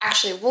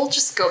actually, we'll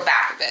just go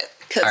back a bit.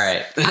 All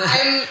right.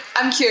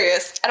 I'm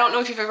curious. I don't know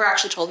if you've ever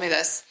actually told me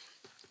this.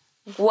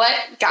 What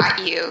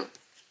got you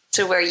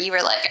to where you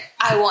were like,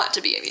 I want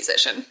to be a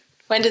musician?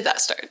 When did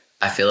that start?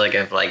 I feel like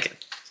I've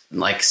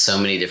like so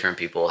many different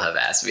people have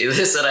asked me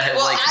this that I have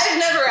I've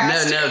never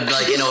asked No,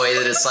 like in a way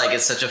that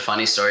it's such a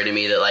funny story to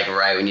me that like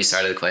right when you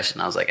started the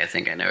question, I was like, I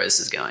think I know where this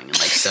is going. And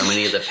like so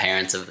many of the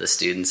parents of the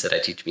students that I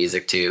teach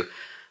music to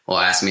will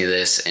ask me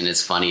this, and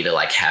it's funny to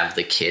like have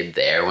the kid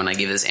there when I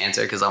give this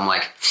answer, because I'm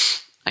like,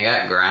 I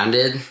got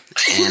grounded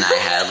and I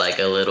had like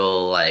a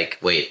little like,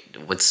 wait,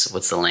 what's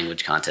the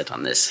language content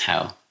on this?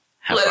 How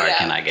far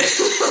can I get?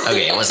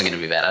 Okay, it wasn't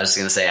going to be bad. I was just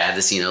going to say I had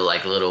this,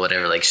 like little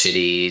whatever, like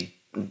shitty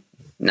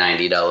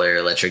 $90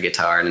 electric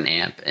guitar and an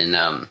amp, and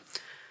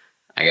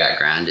I got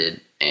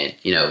grounded. And,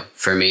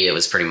 for me, it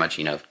was pretty much,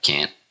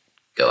 can't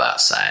go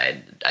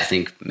outside. I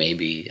think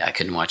maybe I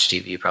couldn't watch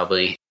TV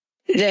probably.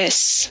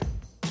 This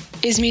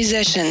is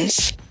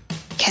Musicians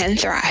Can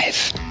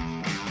Thrive,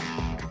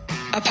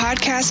 a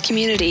podcast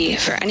community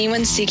for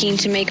anyone seeking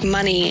to make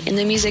money in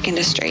the music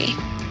industry.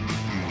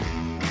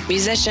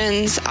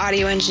 Musicians,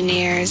 audio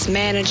engineers,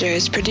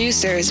 managers,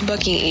 producers,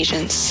 booking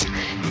agents,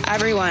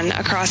 everyone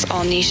across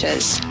all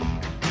niches.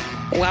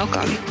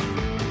 Welcome.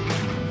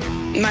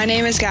 My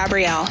name is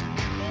Gabrielle.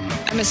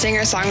 I'm a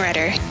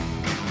singer-songwriter.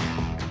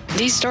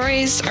 These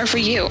stories are for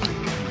you.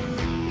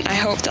 I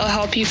hope they'll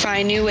help you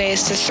find new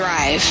ways to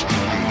thrive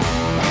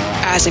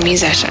as a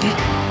musician.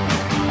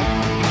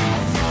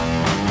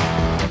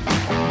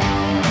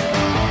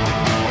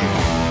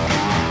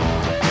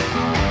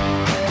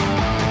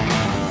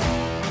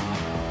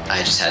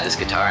 I just had this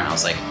guitar and I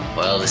was like,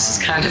 well, this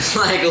is kind of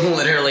like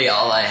literally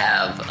all I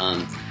have.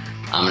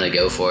 I'm going to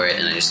go for it.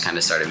 And I just kind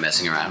of started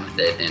messing around with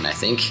it. And I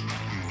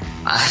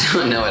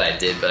don't know what I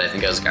did, but I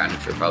think I was grounded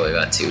for probably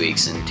about 2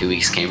 weeks. And 2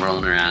 weeks came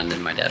rolling around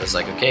and my dad was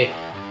like, okay,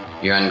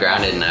 you're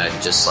ungrounded. And I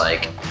would just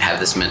like have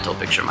this mental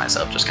picture of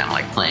myself just kind of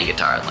like playing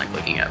guitar and like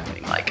looking up and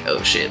being like,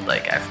 oh shit,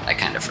 like I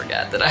kind of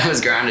forgot that I was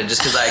grounded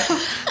just because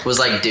I was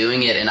like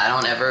doing it. And I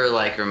don't ever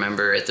like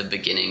remember at the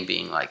beginning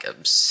being like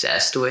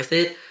obsessed with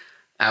it.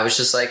 I was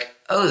just like,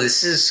 oh,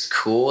 this is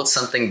cool. It's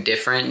something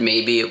different.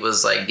 Maybe it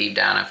was like deep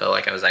down, I felt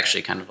like I was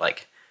actually kind of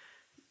like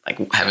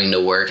having to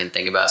work and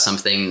think about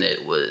something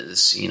that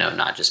was,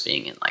 not just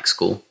being in like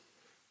school.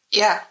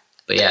 Yeah.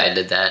 But yeah, I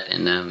did that.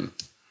 And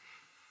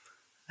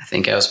I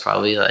think I was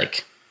probably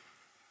like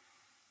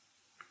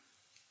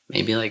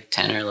maybe like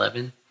 10 or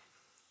 11.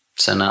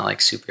 So not like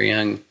super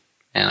young.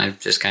 And I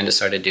just kind of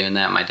started doing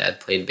that. My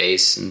dad played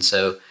bass. And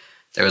so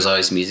there was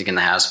always music in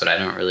the house, but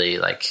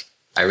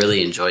I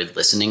really enjoyed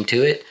listening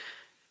to it.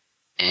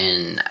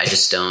 And I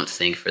just don't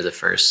think for the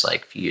first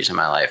like few years of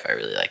my life, I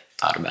really like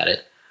thought about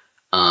it.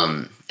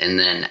 And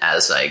then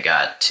as I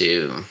got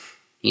to,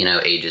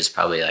 ages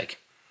probably like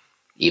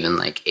even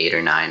like 8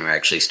 or 9, where I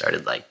actually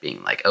started like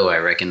being like, oh, I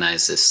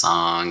recognize this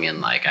song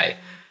and like I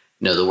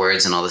know the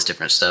words and all this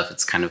different stuff.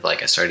 It's kind of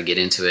like I started to get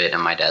into it,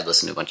 and my dad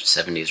listened to a bunch of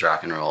 70s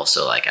rock and roll.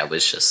 So like I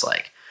was just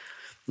like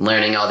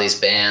learning all these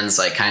bands,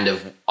 like kind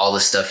of all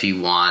the stuff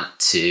you want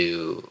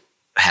to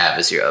have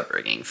as your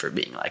upbringing for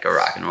being like a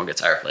rock and roll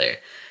guitar player.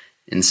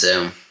 And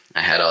so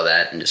I had all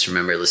that and just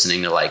remember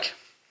listening to like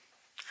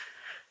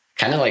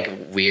kind of like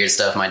weird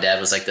stuff. My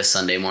dad was like the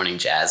Sunday morning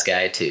jazz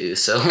guy too.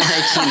 So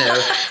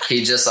like,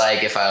 he just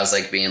like, if I was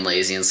like being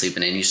lazy and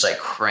sleeping in, he just like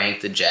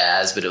cranked the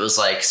jazz, but it was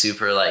like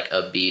super like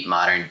upbeat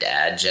modern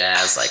dad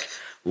jazz, like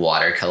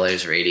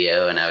Watercolors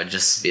Radio. And I would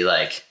just be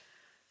like,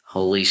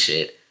 holy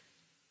shit,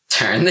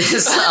 turn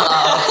this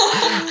off.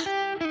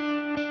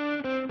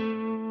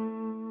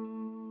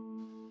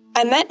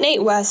 I met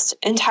Nate West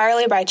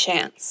entirely by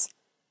chance,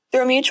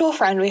 through a mutual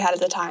friend we had at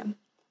the time.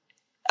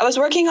 I was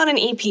working on an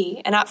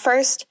EP, and at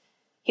first,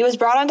 he was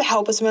brought on to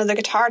help with some of the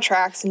guitar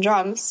tracks and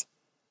drums.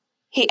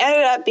 He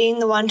ended up being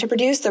the one to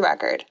produce the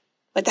record,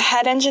 with the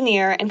head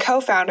engineer and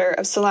co-founder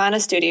of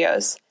Solana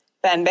Studios,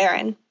 Ben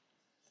Barron.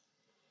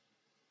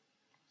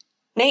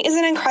 Nate is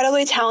an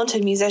incredibly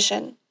talented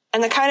musician,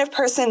 and the kind of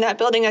person that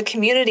building a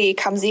community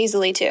comes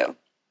easily to.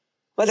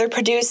 Whether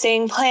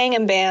producing, playing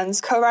in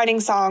bands, co-writing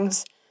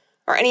songs,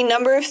 or any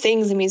number of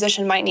things a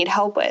musician might need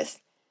help with,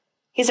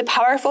 he's a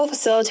powerful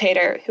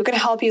facilitator who can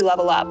help you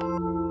level up.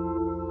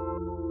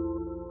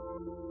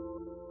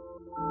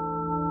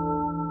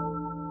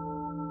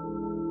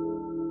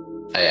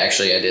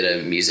 I did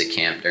a music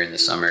camp during the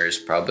summers,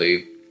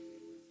 probably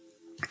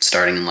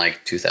starting in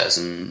like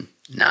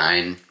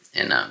 2009.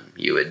 And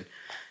you would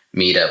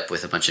meet up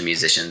with a bunch of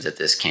musicians at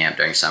this camp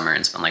during summer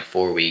and spend like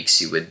 4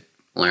 weeks. You would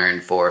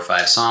learn 4 or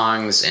 5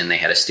 songs, and they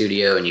had a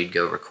studio, and you'd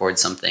go record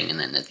something. And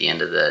then at the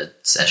end of the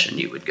session,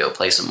 you would go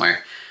play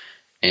somewhere.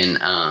 And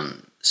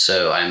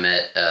so I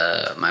met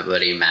my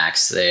buddy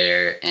Max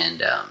there,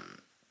 and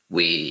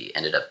we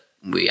ended up,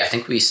 I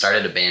think we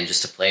started a band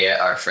just to play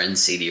at our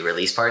friend's CD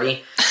release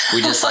party.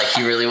 We just like,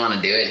 he really wanted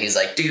to do it. And he's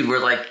like, dude, we're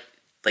like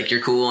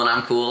you're cool and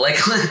I'm cool. Like,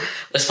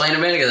 let's play in a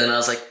band together. And I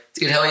was like,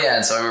 dude, hell yeah.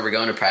 And so I remember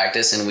going to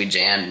practice and we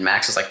jammed.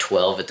 Max was like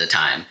 12 at the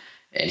time.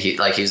 And he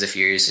was a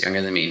few years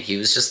younger than me. And he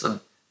was just the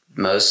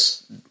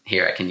most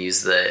here I can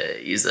use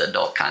the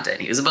adult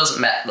content. He was the most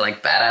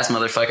like badass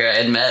motherfucker I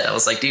had met. I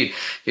was like, dude,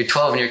 you're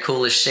 12 and you're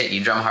cool as shit.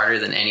 You drum harder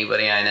than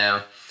anybody I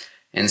know.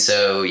 And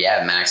so,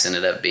 yeah, Max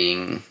ended up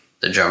being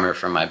the drummer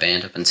for my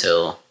band up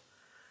until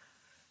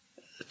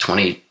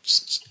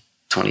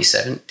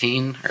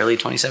 2017, early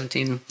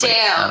 2017.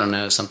 Damn. I don't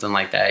know, something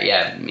like that.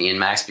 Yeah, me and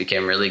Max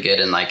became really good.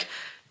 And like,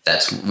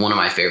 that's one of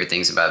my favorite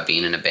things about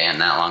being in a band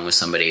that long with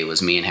somebody.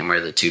 Was me and him were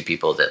the two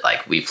people that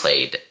like we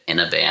played in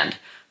a band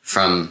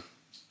from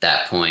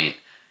that point.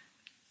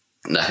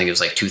 I think it was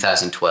like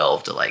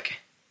 2012 to like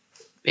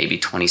maybe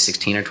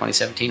 2016 or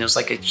 2017. It was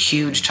like a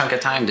huge chunk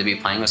of time to be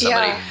playing with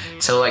somebody. Yeah.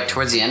 So like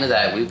towards the end of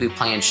that, we'd be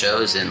playing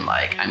shows and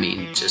like, I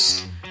mean,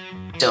 just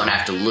don't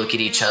have to look at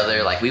each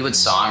other. Like we would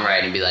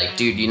songwrite and be like,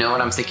 dude, you know what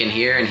I'm thinking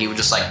here? And he would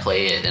just like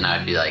play it. And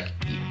I'd be like,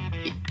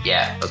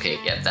 yeah, okay,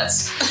 yeah,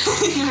 that's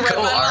cool,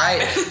 all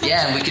right.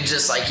 Yeah, and we could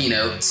just like, you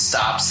know,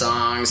 stop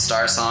songs,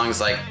 start songs,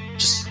 like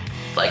just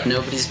like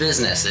nobody's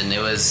business. And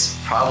it was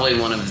probably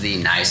one of the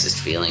nicest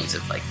feelings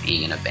of like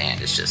being in a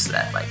band. It's just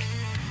that like,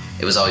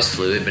 it was always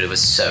fluid, but it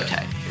was so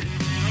tight.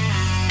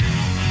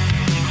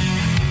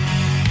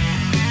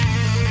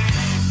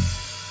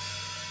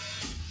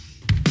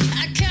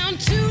 I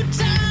count 2 times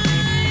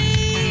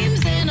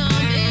and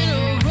I'm in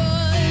a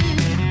run.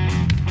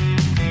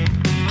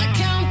 I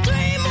count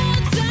 3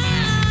 more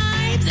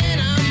times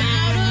and I'm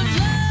out of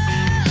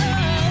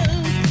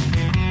love.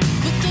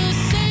 But the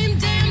same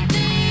damn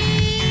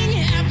thing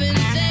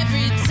happens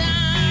every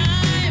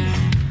time.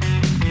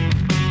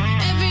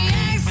 Every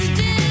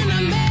accident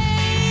I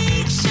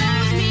make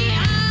shows me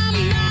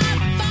I'm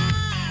not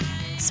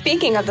fine.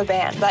 Speaking of the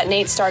band that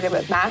Nate started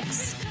with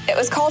Max, it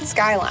was called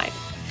Skyline.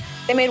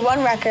 They made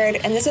one record,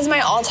 and this is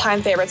my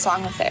all-time favorite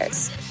song of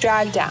theirs,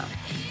 Drag Down.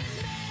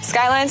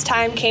 Skyline's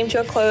time came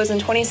to a close in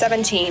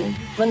 2017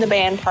 when the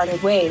band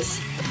parted ways.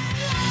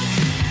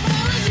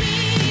 Follows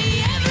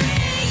me every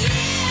year,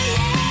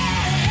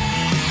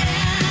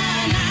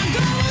 and I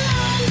go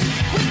along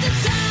with the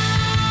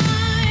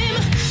time.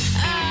 I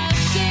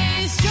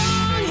stay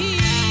strong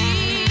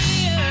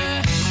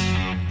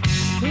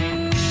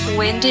here.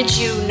 When did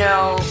you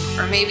know,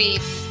 or maybe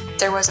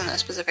there wasn't a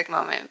specific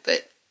moment,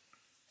 but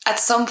at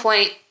some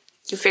point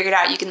you figured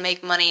out you can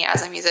make money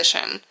as a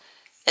musician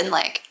and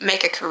like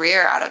make a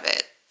career out of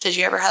it? Did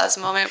you ever have this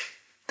moment?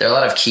 There are a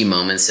lot of key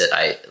moments that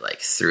I like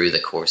through the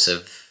course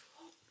of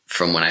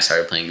from when I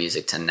started playing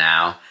music to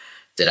now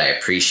that I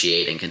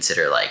appreciate and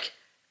consider like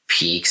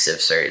peaks of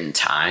certain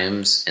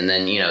times. And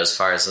then, you know, as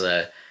far as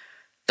the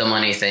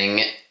money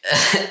thing,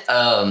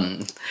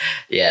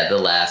 yeah, the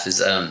laugh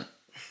is,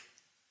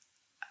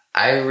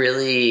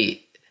 I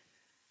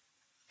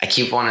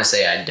keep wanting to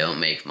say I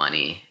don't make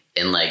money,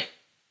 and like,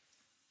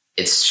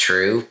 it's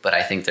true, but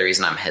I think the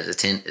reason I'm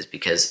hesitant is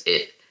because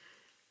it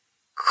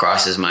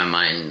crosses my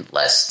mind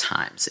less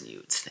times than you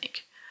would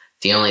think.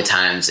 The only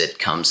times it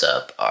comes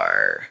up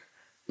are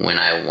when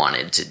I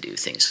wanted to do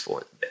things for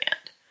the band.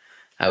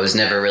 I was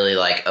never really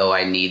like, oh,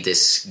 I need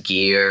this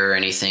gear or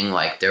anything.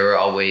 Like, there were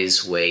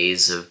always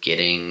ways of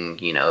getting,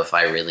 you know, if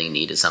I really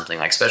needed something,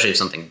 like especially if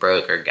something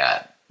broke or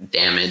got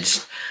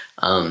damaged,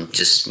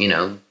 just, you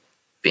know,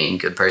 being a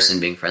good person,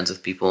 being friends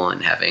with people,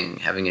 and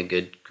having a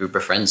good group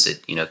of friends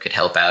that, you know, could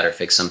help out or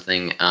fix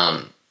something.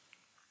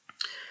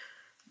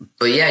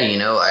 But yeah, you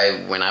know,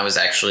 when I was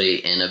actually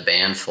in a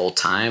band full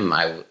time,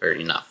 or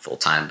not full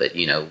time, but,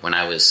 you know, when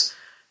I was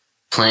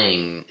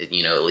playing,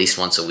 you know, at least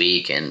once a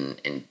week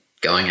and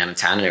going out of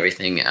town and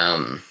everything,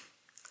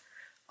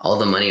 all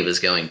the money was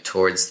going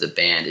towards the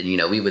band. And, you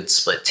know, we would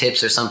split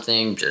tips or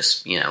something,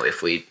 just, you know,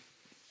 if we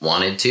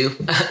wanted to.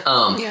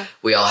 Yeah.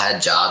 We all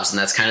had jobs, and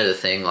that's kind of the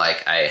thing.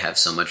 Like, I have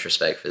so much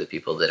respect for the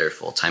people that are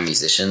full-time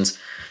musicians,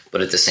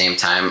 but at the same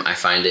time, I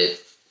find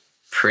it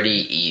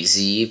pretty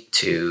easy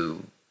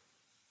to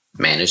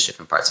manage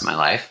different parts of my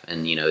life.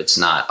 And, you know, it's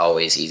not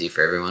always easy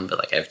for everyone, but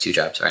like, I have 2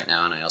 jobs right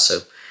now, and I also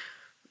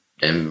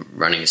am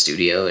running a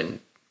studio and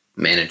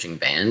managing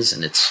bands.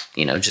 And it's,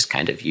 you know, just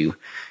kind of you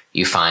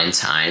find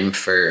time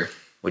for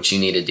what you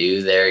need to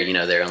do there. You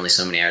know, there are only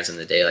so many hours in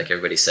the day, like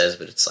everybody says,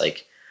 but it's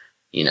like,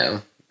 you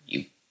know,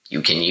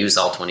 you can use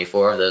all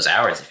 24 of those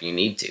hours if you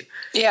need to.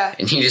 Yeah.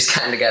 And you just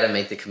kind of got to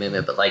make the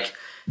commitment. But like,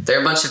 there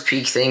are a bunch of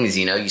peak things,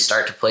 you know, you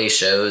start to play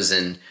shows,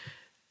 and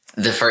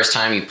the first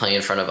time you play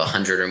in front of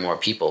 100 or more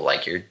people,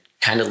 like, you're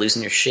kind of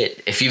losing your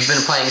shit. If you've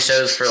been playing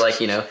shows for like,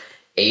 you know,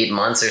 8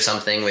 months or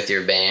something with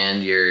your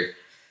band, you're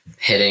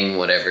hitting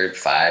whatever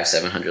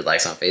 500-700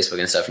 likes on Facebook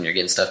and stuff, and you're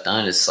getting stuff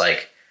done. It's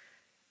like,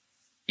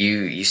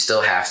 you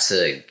still have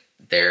to,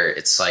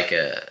 it's like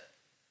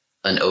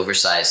an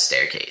oversized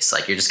staircase.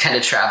 Like, you're just kind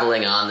of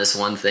traveling on this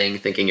one thing,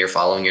 thinking you're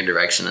following your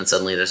direction, and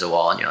suddenly there's a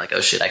wall, and you're like,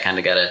 oh shit, I kind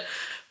of got to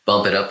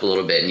bump it up a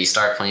little bit. And you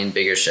start playing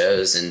bigger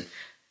shows, and,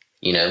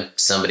 you know,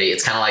 it's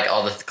kind of like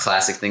all the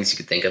classic things you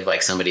could think of,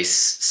 like somebody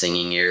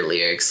singing your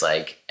lyrics,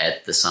 like,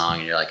 at the song,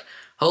 and you're like,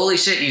 holy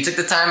shit, you took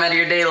the time out of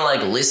your day to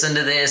like listen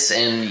to this.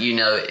 And, you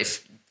know,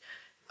 if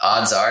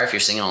odds are, if you're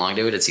singing along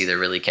to it, it's either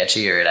really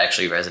catchy or it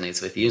actually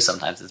resonates with you.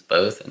 Sometimes it's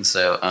both. And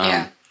so,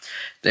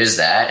 there's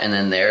that. And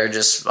then there are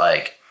just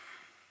like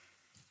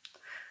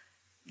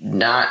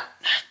not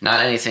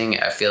anything.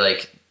 I feel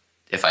like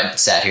if I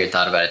sat here and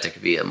thought about it, there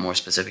could be more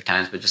specific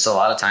times, but just a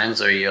lot of times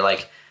where you're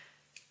like,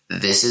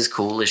 this is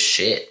cool as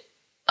shit.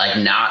 Like,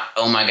 not,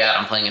 oh my God,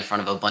 I'm playing in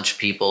front of a bunch of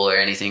people or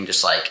anything.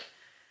 Just like,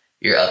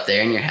 you're up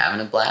there and you're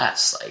having a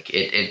blast. Like,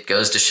 it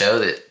goes to show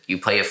that you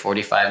play a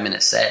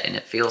 45-minute set and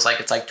it feels like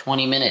it's like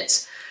 20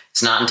 minutes.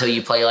 It's not until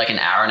you play like an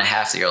hour and a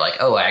half that you're like,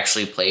 oh, I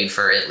actually played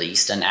for at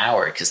least an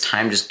hour, because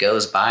time just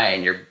goes by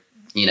and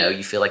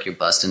you feel like you're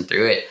busting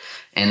through it.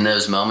 And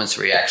those moments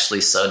where you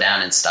actually slow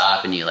down and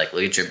stop and you like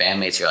look at your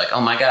bandmates, you're like,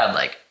 oh my God,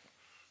 like,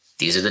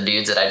 these are the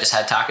dudes that I just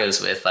had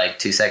tacos with like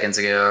 2 seconds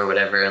ago or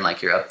whatever. And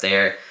like, you're up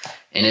there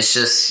and it's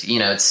just,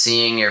 it's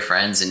seeing your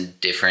friends in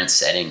different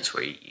settings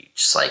where you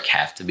just like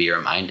have to be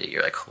reminded.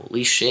 You're like,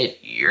 holy shit,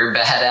 you're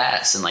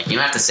badass. And like, you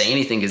don't have to say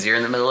anything because you're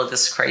in the middle of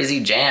this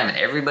crazy jam and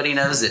everybody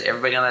knows that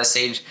everybody on that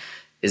stage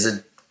is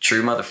a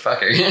true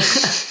motherfucker.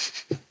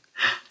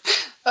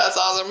 That's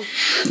awesome.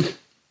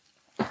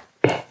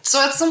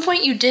 So at some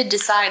point you did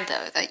decide,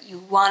 though, that you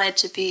wanted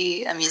to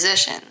be a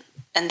musician,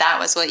 and that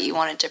was what you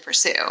wanted to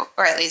pursue,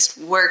 or at least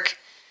work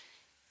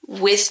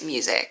with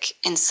music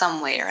in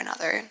some way or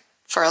another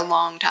for a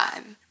long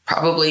time.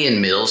 Probably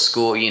in middle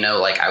school,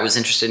 like I was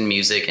interested in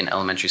music in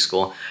elementary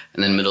school,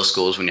 and then middle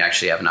school is when you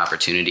actually have an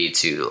opportunity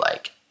to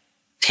like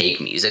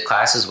take music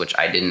classes, which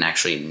I didn't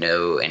actually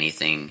know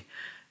anything.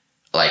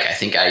 Like, I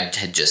think I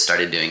had just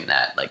started doing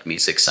that like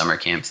music summer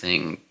camp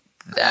thing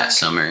that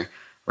summer,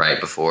 right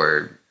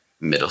before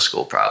middle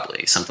school,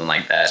 probably something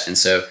like that. And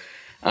so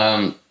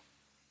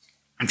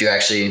you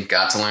actually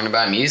got to learn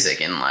about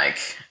music, and like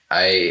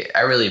I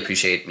really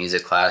appreciate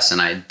music class. And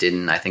I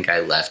think I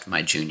left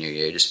my junior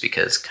year just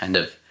because kind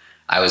of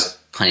I was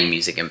playing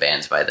music in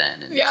bands by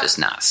then and just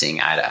not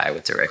seeing eye to eye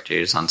with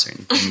directors on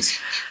certain things.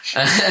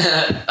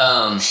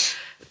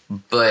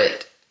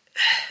 But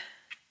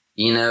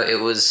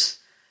it was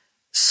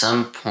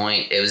some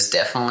point, it was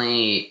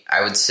definitely,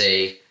 I would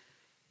say,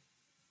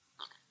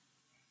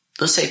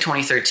 let's say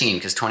 2013,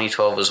 because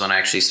 2012 was when I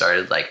actually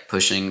started like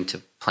pushing to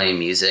play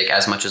music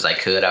as much as I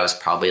could. I was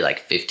probably like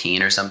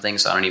 15 or something,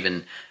 so I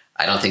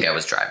don't think I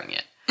was driving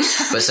yet.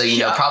 But so,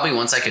 probably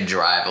once I could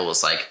drive, I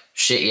was like,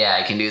 shit, yeah,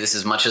 I can do this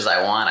as much as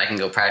I want. I can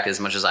go practice as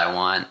much as I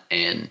want.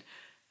 And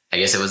I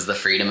guess it was the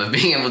freedom of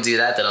being able to do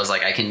that I was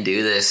like, I can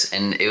do this.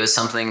 And it was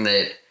something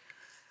that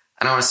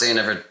I don't want to say I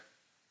never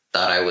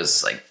thought I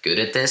was like good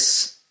at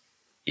this.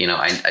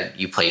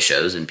 You play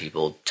shows and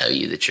people tell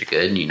you that you're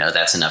good, and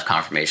that's enough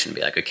confirmation to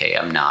be like, okay,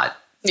 I'm not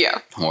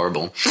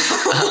horrible.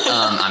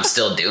 I'm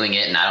still doing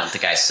it, and I don't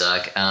think I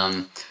suck.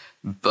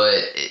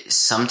 But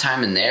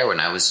sometime in there when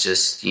I was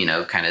just,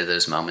 kind of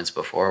those moments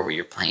before where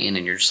you're playing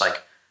and you're just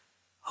like,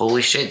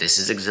 holy shit, this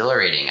is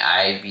exhilarating.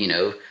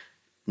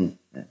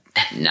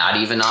 Not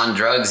even on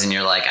drugs, and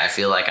you're like, I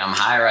feel like I'm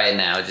high right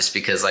now just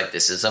because like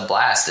this is a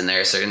blast. And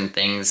there are certain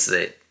things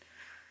that,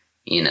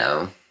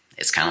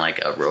 it's kind of like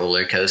a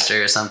roller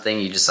coaster or something.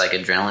 You just like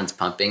adrenaline's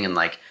pumping. And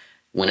like,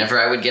 whenever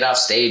I would get off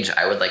stage,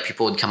 I would like,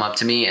 people would come up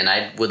to me and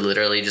I would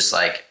literally just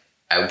like,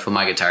 I would put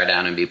my guitar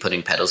down and be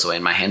putting pedals away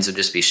and my hands would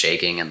just be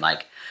shaking. And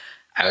like,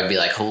 I would be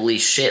like, holy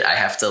shit, I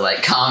have to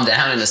like calm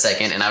down in a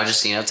second. And I would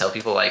just, tell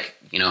people like,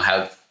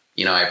 how,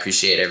 I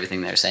appreciate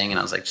everything they're saying. And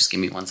I was like, just give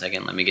me 1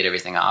 second. Let me get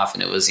everything off.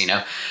 And it was,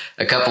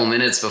 a couple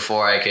minutes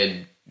before I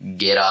could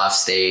get off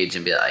stage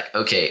and be like,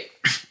 okay,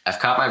 I've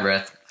caught my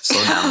breath.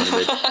 Slow down a little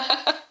bit.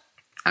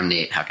 I'm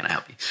Nate. How can I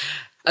help you?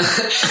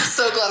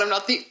 So glad I'm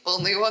not the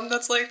only one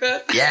that's like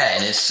that. Yeah.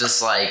 And it's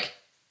just like,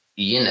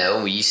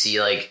 you see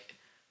like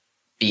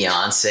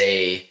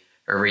Beyonce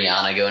or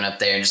Rihanna going up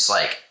there and just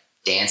like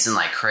dancing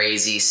like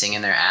crazy, singing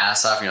their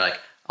ass off. And you're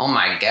like, oh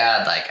my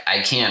God, like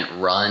I can't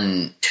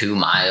run 2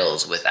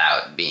 miles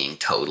without being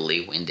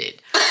totally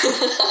winded.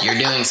 You're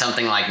doing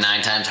something like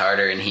 9 times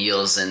harder in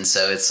heels. And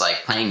so it's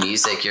like playing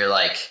music. You're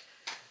like,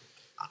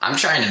 I'm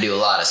trying to do a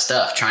lot of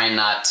stuff, trying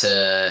not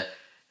to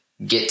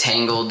get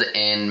tangled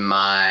in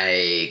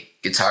my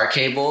guitar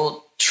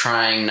cable,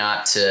 trying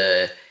not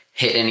to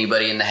hit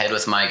anybody in the head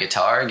with my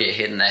guitar, get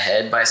hit in the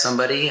head by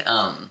somebody,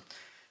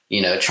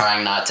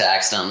 trying not to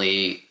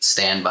accidentally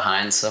stand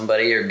behind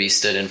somebody or be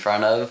stood in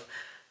front of,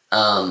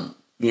 not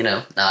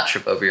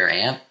trip over your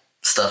amp,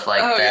 stuff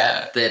like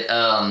that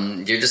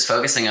you're just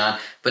focusing on.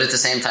 But at the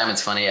same time,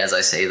 it's funny as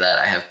I say that,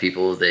 I have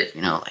people that,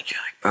 you're like,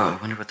 bro, I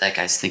wonder what that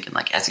guy's thinking,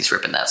 like as he's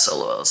ripping that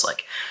solo. I was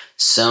like,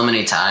 so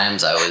many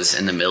times I was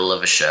in the middle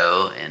of a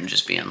show and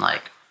just being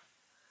like,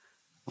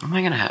 what am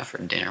I going to have for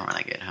dinner when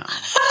I get home?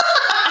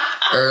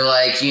 Or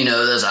like,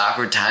 those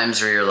awkward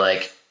times where you're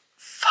like,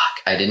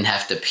 fuck, I didn't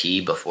have to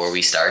pee before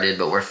we started,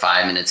 but we're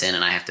 5 minutes in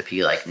and I have to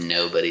pee like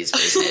nobody's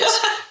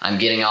business. I'm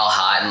getting all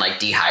hot and like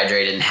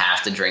dehydrated and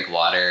have to drink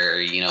water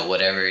or,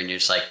 whatever. And you're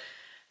just like,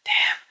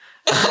 damn.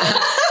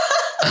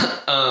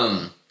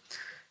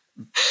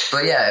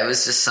 But yeah, it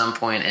was just some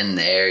point in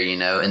there,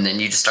 and then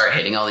you just start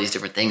hitting all these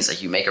different things.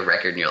 Like you make a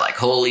record and you're like,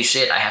 holy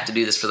shit, I have to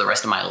do this for the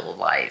rest of my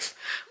life.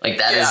 Like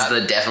that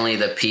is definitely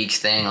the peak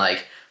thing.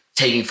 Like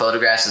taking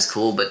photographs is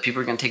cool, but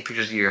people are going to take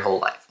pictures of your whole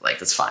life. Like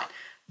that's fine.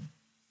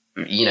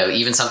 you know,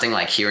 even something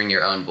like hearing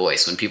your own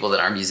voice, when people that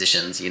aren't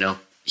musicians, you know,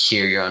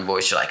 hear your own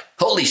voice, you're like,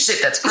 holy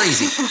shit, that's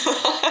crazy.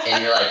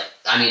 And you're like,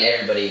 I mean,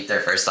 everybody, their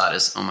first thought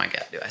is, oh my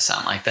God, do I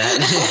sound like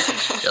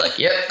that? You're like,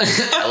 yep,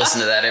 I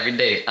listen to that every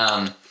day.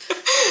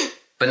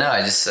 But no,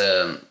 I just,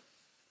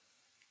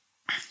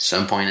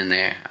 some point in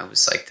there, I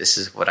was like, this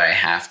is what I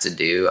have to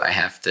do. I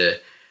have to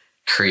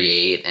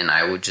create. And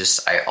I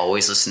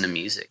always listen to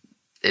music.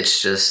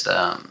 It's just,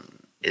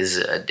 is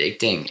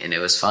addicting, and it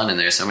was fun. And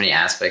there's so many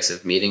aspects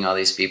of meeting all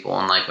these people.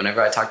 And like,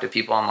 whenever I talk to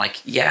people, I'm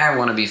like, yeah, I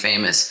want to be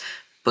famous,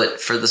 but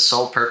for the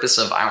sole purpose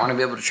of, I want to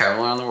be able to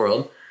travel around the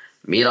world,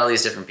 meet all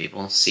these different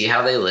people, see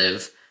how they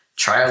live,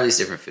 try all these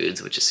different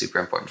foods, which is super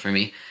important for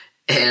me.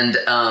 And,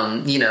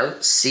 you know,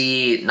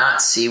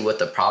 not see what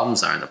the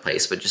problems are in the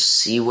place, but just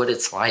see what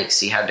it's like,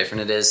 see how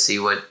different it is, see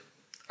what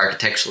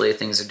architecturally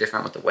things are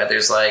different, what the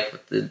weather's like,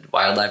 what the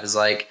wildlife is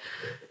like.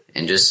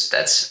 And just,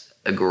 that's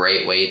a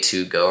great way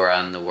to go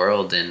around the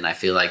world. And I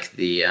feel like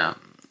the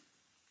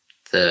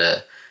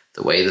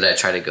way that I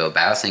try to go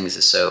about things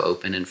is so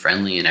open and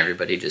friendly, and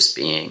everybody just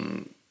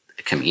being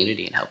a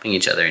community and helping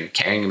each other and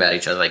caring about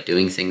each other, like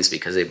doing things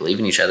because they believe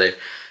in each other.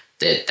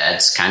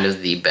 That's kind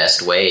of the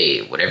best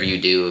way. Whatever you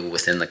do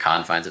within the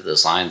confines of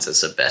those lines,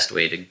 that's the best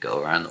way to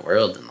go around the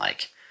world and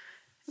like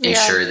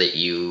ensure that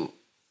you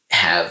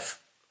have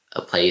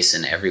a place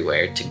in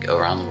everywhere to go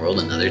around the world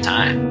another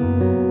time.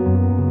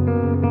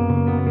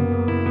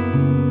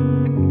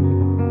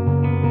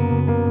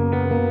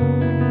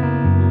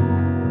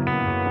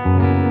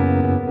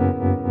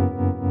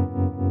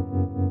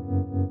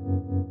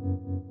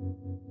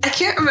 I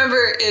can't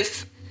remember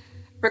if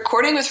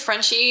recording with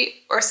Frenchie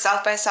or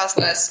South by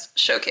Southwest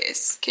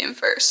Showcase came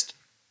first.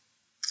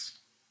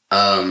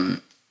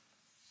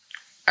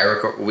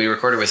 We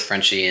recorded with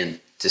Frenchie in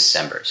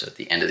December, so at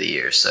the end of the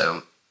year.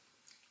 So,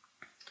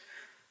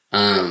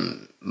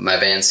 my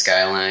band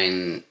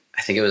Skyline,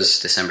 I think it was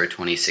December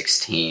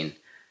 2016.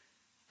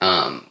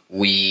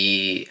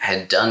 We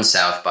had done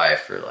South by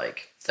for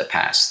like the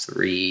past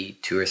 2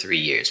 or 3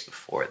 years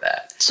before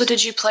that. So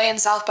did you play in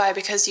South by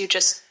because you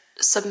just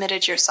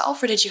submitted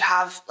yourself, or did you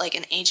have like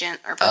an agent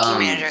or booking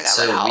manager that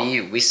would help?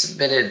 So we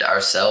submitted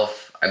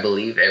ourselves, I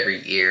believe,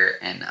 every year,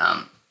 and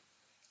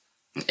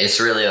it's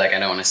really like, I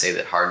don't want to say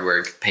that hard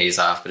work pays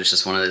off, but it's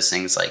just one of those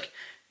things, like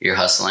you're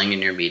hustling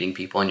and you're meeting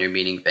people and you're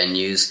meeting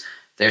venues.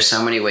 There's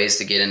so many ways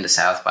to get into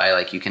South by.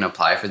 Like, you can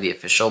apply for the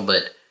official,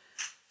 but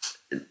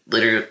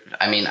literally,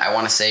 I mean, I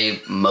want to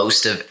say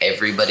most of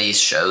everybody's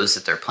shows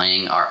that they're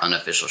playing are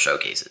unofficial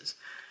showcases.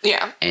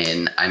 Yeah.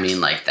 And I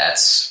mean, like,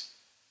 that's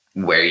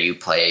where you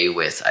play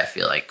with, I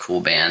feel like, cool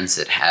bands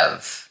that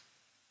have,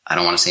 I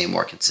don't want to say a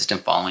more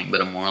consistent following,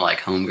 but a more like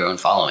homegrown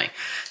following.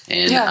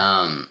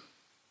 And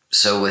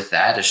so with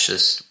that, it's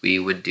just, we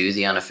would do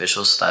the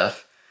unofficial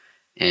stuff.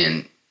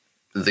 And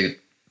the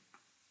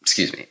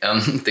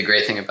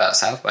great thing about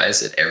South by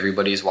is that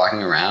everybody's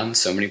walking around.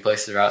 So many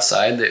places are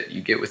outside that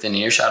you get within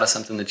earshot of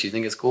something that you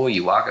think is cool.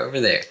 You walk over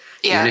there.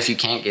 Yeah. Even if you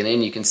can't get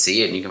in, you can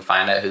see it and you can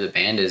find out who the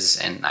band is.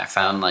 And I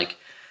found like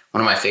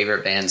one of my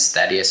favorite bands,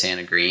 Thaddeus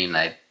Anna Green.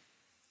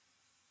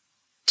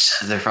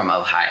 They're from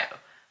Ohio,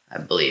 I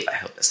believe. I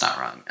hope that's not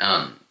wrong.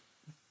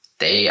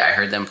 I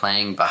heard them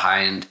playing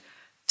behind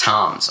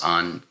Tom's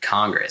on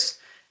Congress.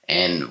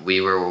 And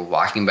we were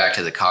walking back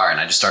to the car, and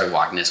I just started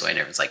walking this way, and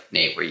everyone's like,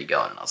 Nate, where are you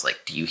going? And I was like,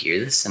 do you hear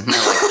this? And they're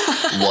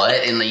like, what?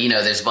 And, you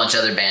know, there's a bunch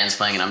of other bands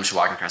playing, and I'm just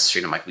walking across the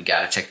street. I'm like, we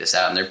got to check this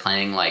out. And they're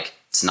playing, like,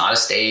 it's not a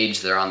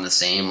stage. They're on the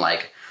same,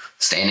 like,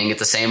 standing at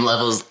the same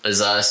levels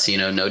as us, you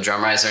know, no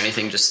drum rides or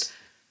anything, just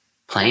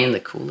playing the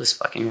coolest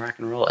fucking rock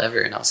and roll ever.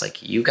 And I was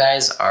like, you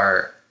guys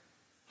are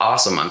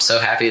awesome. I'm so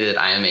happy that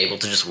I am able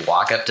to just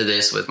walk up to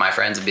this with my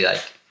friends and be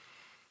like,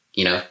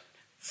 you know,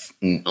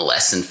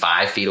 less than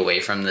 5 feet away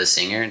from the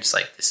singer, and just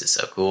like, this is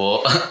so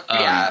cool.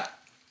 But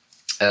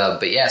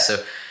yeah,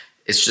 so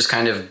it's just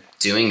kind of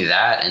doing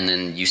that, and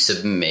then you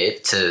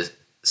submit to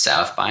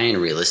South by, and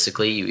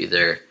realistically,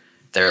 there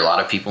are a lot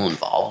of people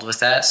involved with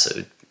that,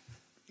 so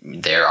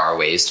there are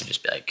ways to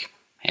just be like,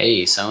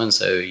 hey,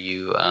 so-and-so,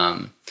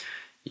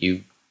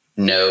 you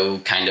know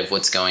kind of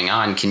what's going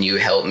on. Can you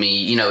help me?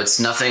 You know, it's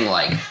nothing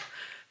like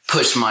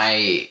push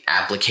my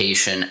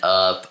application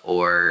up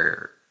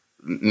or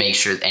make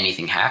sure that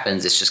anything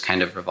happens. It's just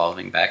kind of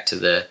revolving back to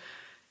the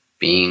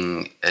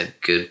being a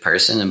good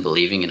person and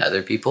believing in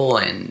other people,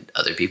 and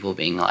other people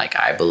being like,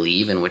 I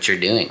believe in what you're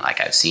doing.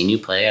 Like, I've seen you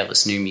play, I've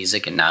listened to your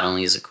music, and not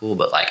only is it cool,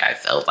 but like, I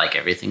felt like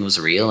everything was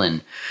real.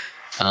 And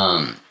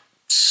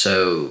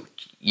so,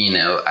 you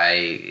know,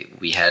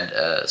 we had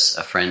a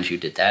friend who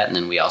did that, and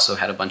then we also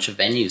had a bunch of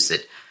venues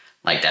that,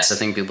 like, that's the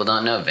thing people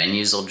don't know.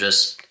 Venues will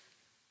just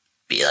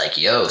be like,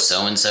 yo,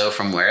 so-and-so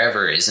from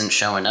wherever isn't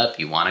showing up.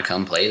 You want to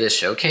come play this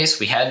showcase?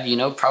 We had, you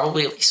know,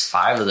 probably at least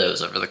 5 of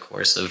those over the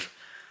course of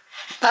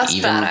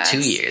even badass. 2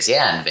 years.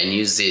 Yeah, and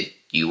venues that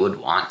you would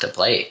want to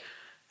play.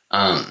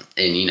 And,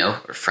 you know,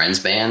 friends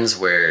bands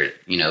where,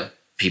 you know,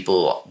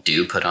 people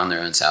do put on their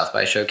own South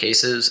by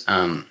showcases.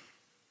 And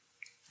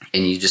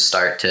you just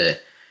start to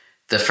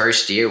the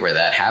first year where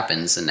that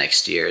happens, the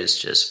next year is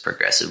just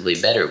progressively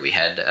better. We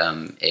had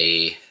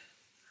I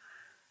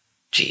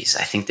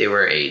think they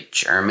were a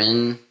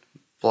German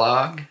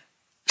blog.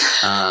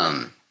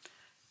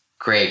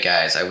 Great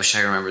guys. I wish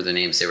I remember the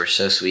names. They were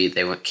so sweet.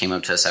 They came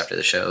up to us after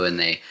the show and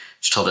they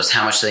just told us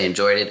how much they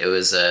enjoyed it. It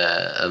was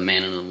a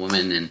man and a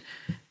woman, and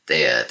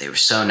they were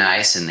so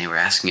nice, and they were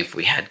asking if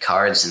we had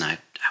cards, and I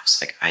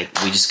was like,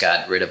 we just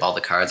got rid of all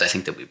the cards I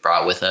think that we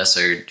brought with us,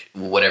 or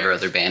whatever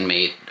other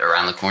bandmate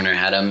around the corner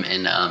had them,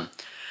 and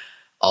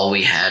all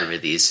we had were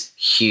these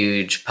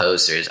huge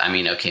posters. I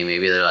mean, okay,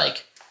 maybe they're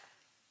like,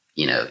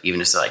 you know,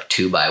 even if they're like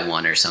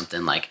 2x1 or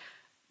something, like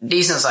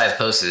decent sized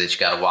poster that you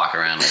got to walk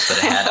around with, but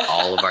it had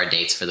all of our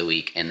dates for the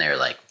week, and they're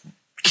like,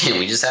 can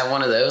we just have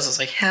one of those? I was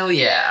like, hell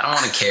yeah, I don't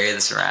want to carry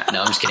this around.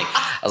 No, I'm just kidding.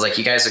 I was like,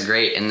 you guys are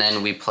great. And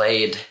then we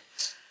played,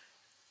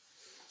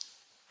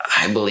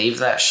 I believe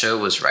that show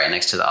was right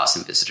next to the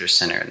Austin Visitor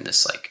Center in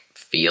this like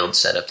field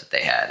setup that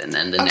they had. And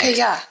then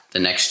the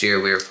next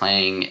year we were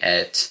playing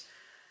at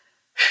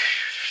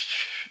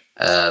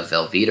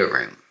Velveeta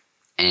Room,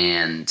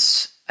 and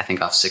I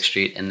think off 6th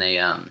Street, and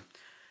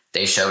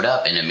they showed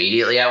up, and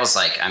immediately I was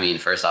like, I mean,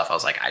 first off, I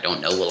was like, I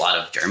don't know a lot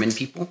of German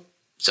people,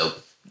 so,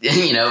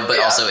 you know, but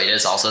also it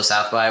is also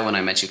South by when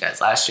I met you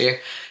guys last year.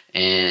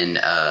 And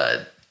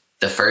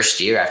the first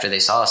year after they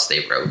saw us,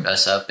 they wrote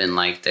us up in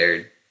like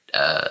their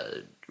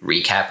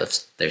recap of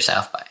their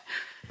South by.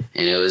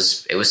 And it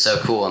was so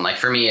cool. And like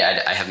for me,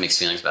 I have mixed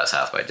feelings about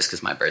South by just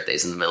because my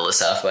birthday's in the middle of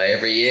South by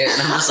every year.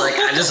 And I'm just like,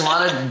 I just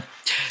want to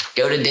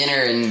go to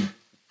dinner and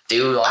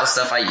do all the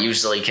stuff I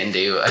usually can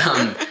do.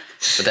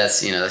 But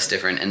that's, you know, that's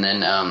different. And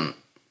then,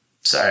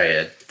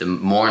 the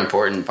more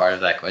important part of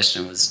that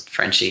question was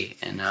Frenchie.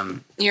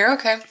 And you're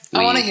okay.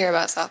 I want to hear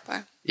about South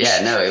by.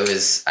 Yeah, no, it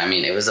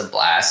was a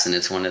blast, and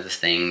it's one of the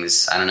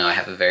things, I don't know, I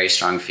have a very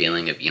strong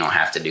feeling of you don't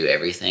have to do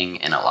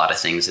everything, and a lot of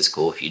things is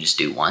cool if you just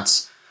do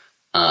once.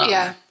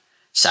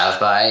 South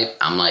by,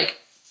 I'm like,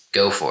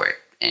 go for it,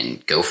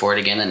 and go for it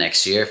again the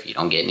next year. If you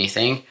don't get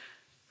anything,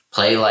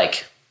 play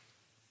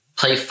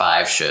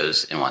 5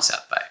 shows in one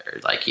South by, or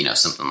like, you know,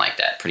 something like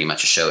that. Pretty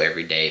much a show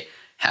every day,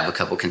 have a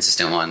couple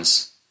consistent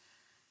ones,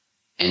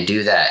 and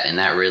do that. And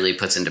that really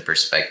puts into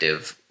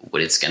perspective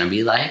what it's going to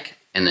be like.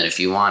 And then if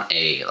you want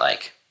a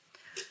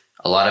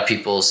lot of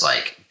people's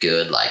like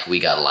good, like we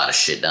got a lot of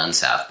shit done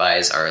South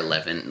bys are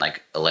 11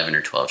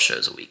 or 12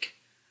 shows a week,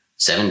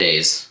 7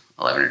 days,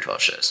 11 or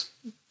 12 shows.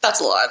 That's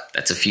a lot.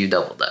 That's a few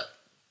doubled up.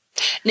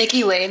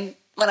 Nikki Lane,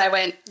 when I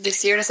went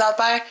this year to South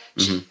by,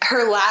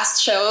 her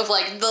last show of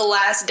like the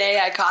last day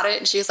I caught it,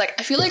 and she was like,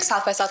 I feel like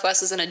South by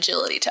Southwest is an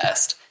agility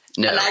test.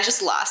 No, and I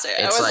just lost it.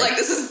 I was like,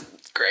 this is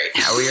great.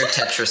 How are your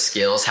Tetris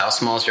skills? How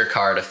small is your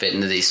car to fit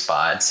into these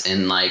spots?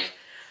 And like,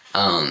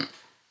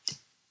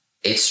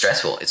 it's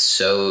stressful. It's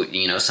so,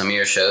 you know, some of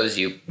your shows,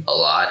 you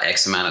allot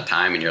X amount of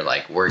time and you're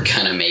like, we're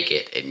going to make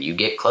it, and you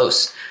get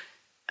close.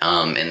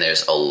 And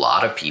there's a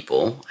lot of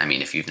people. I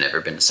mean, if you've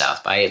never been to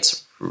South by,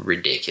 it's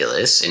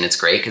ridiculous, and it's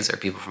great because there are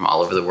people from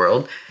all over the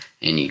world,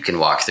 and you can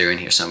walk through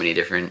and hear so many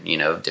different, you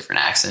know,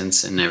 different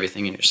accents and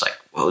everything. And you're just like,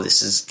 whoa,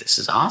 this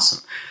is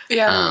awesome.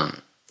 Yeah.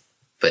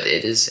 But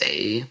it is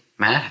a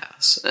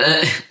madhouse.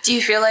 Do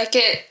you feel like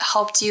it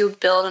helped you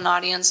build an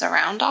audience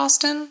around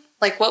Austin?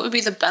 Like, what would be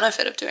the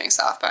benefit of doing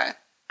South by?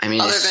 I mean,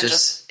 other than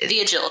just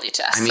the agility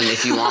test. I mean,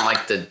 if you want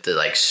like the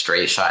like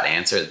straight shot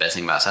answer, the best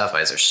thing about South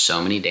by is there's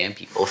so many damn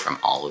people from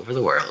all over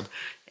the world,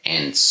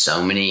 and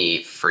so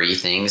many free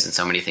things, and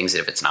so many things that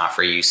if it's not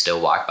free, you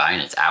still walk by,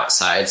 and it's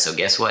outside. So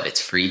guess what?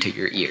 It's free to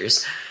your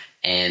ears,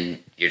 and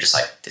you're just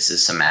like, this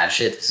is some mad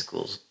shit. This is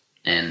cool.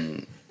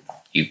 And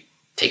you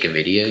take a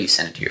video, you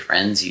send it to your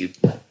friends, you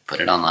put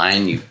it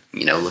online, you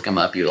know, look them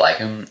up, you like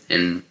them,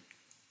 and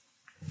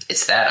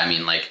it's that. I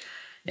mean, like,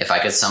 if I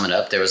could sum it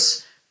up, there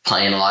was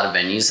playing a lot of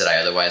venues that I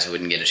otherwise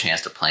wouldn't get a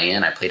chance to play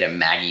in. I played at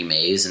Maggie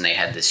Mays, and they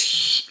had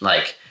this,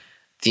 like,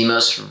 the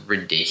most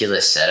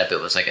ridiculous setup. It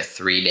was like a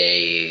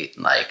 3-day,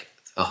 like,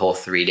 a whole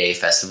 3-day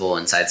festival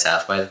inside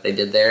South by that they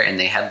did there, and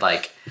they had,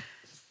 like,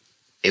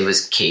 it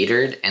was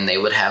catered, and they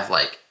would have,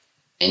 like,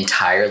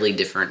 entirely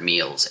different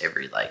meals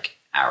every, like,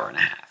 hour and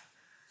a half.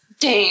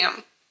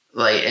 Damn.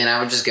 Like, and I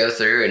would just go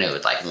through, and it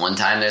would, like, one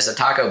time there's a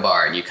taco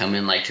bar, and you come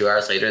in, like, 2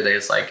 hours later,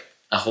 there's, like,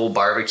 a whole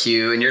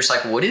barbecue, and you're just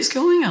like, what is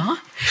going on?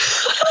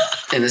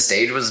 And the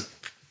stage was,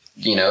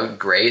 you know,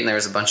 great, and there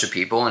was a bunch of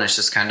people, and it's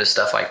just kind of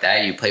stuff like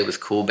that. You play with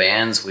cool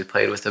bands. We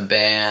played with a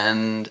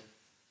band,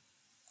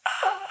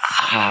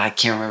 I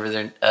can't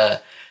remember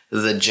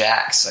the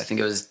Jacks. I think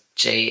it was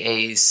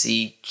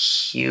JACQS.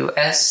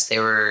 They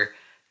were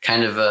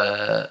kind of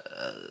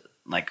a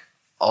like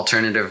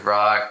alternative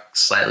rock,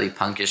 slightly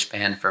punkish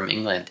band from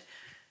England.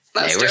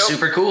 They were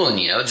super cool, and,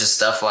 you know, just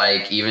stuff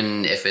like,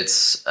 even if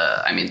it's,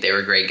 I mean, they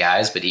were great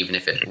guys, but even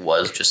if it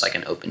was just like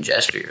an open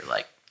gesture,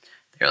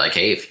 they're like,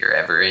 hey, if you're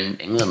ever in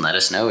England, let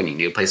us know, and you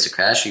need a place to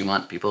crash, you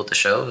want people at the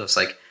show. It's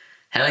like,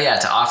 hell yeah,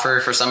 to offer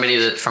for somebody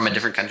that from a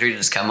different country to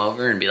just come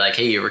over and be like,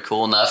 hey, you were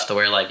cool enough to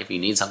where, like, if you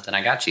need something,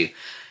 I got you.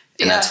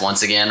 And that's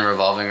once again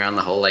revolving around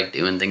the whole, like,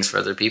 doing things for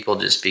other people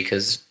just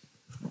because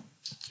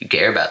you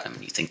care about them,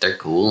 you think they're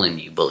cool, and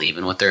you believe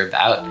in what they're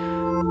about.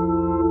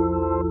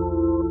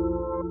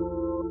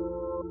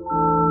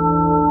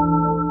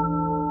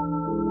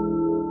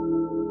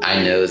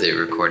 I know that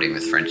recording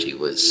with Frenchie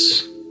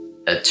was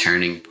a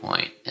turning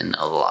point in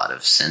a lot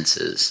of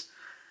senses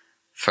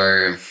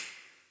for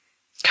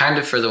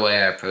the way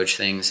I approach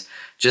things.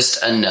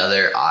 Just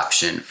another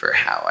option for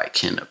how I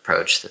can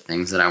approach the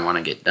things that I want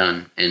to get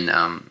done. And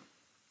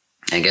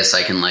I guess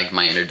I can, like,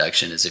 my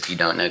introduction is, if you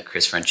don't know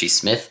Chris Frenchie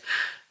Smith,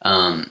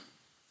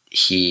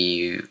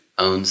 he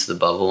owns The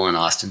Bubble in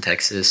Austin,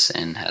 Texas,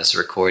 and has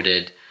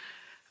recorded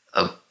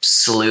a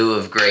slew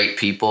of great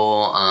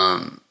people.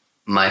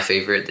 My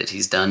favorite that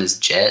he's done is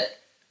Jet.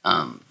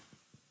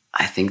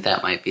 I think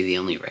that might be the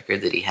only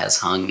record that he has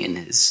hung in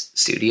his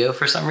studio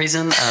for some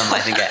reason.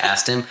 I think I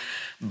asked him.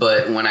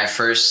 But when I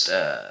first,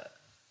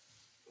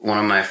 one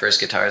of my first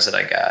guitars that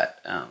I got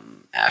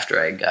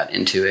after I got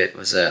into it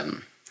was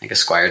like a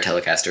Squier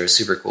Telecaster. It was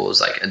super cool. It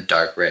was like a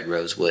dark red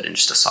rosewood and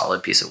just a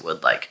solid piece of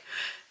wood, like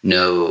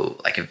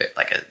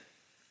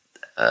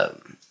a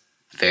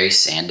very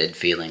sanded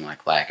feeling,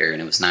 like lacquer,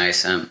 and it was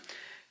nice.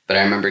 But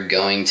I remember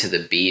going to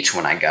the beach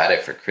when I got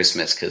it for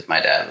Christmas, because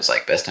my dad was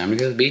like, best time to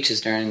go to the beach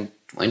is during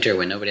winter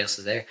when nobody else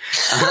is there.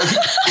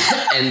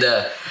 And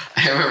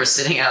I remember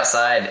sitting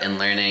outside and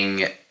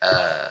learning,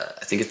 I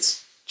think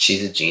it's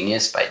She's a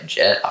Genius by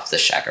Jet off the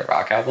Shaka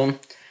Rock album.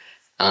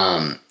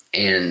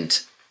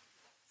 And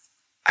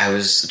I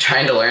was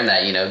trying to learn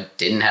that,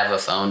 didn't have a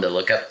phone to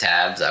look up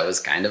tabs. I was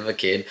kind of a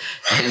kid.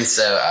 And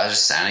so I was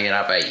just sounding it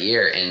out by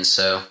ear. And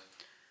so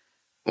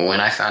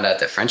when I found out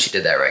that Frenchie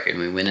did that record,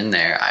 we went in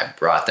there, I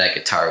brought that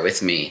guitar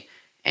with me.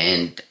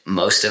 And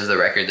most of the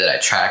record that I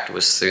tracked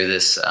was through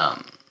this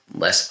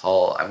Les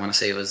Paul. I want to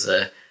say it was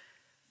I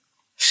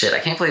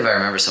can't believe I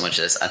remember so much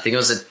of this. I think it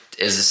was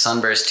a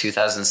Sunburst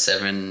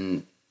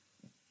 2007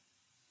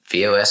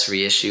 VOS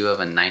reissue of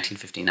a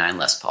 1959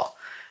 Les Paul,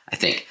 I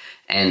think.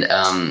 And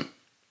I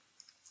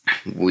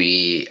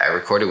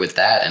recorded with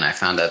that, and I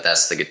found out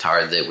that's the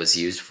guitar that was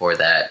used for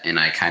that. And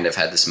I kind of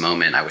had this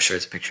moment. I was sure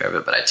it's a picture of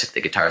it, but I took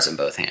the guitars in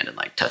both hands and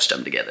like touched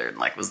them together, and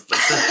like was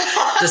like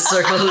the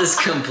circle is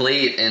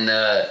complete. And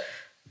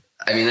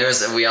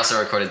we also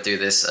recorded through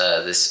this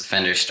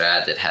Fender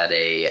Strat that had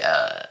a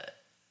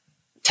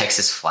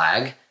Texas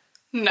flag.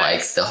 Nice.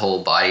 Like the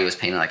whole body was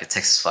painted like a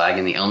Texas flag.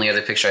 And the only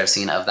other picture I've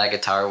seen of that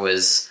guitar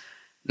was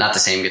not the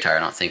same guitar, I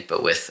don't think,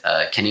 but with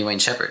Kenny Wayne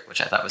Shepherd,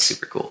 which I thought was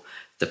super cool.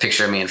 The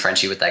picture of me and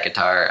Frenchie with that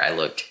guitar, I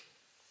looked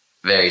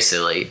very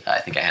silly.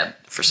 I think I had,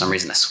 for some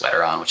reason, a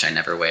sweater on, which I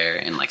never wear,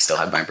 and like still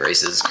had my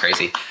braces.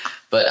 Crazy.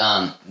 But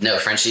no,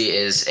 Frenchie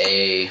is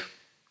a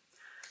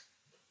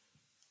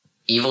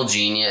evil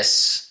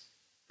genius,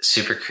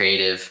 super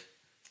creative,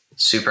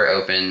 super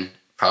open,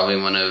 probably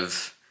one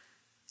of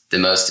the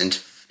most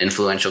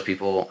influential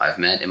people I've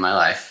met in my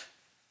life.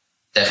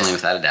 Definitely,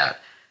 without a doubt.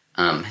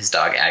 His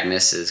dog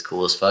Agnes is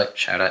cool as fuck.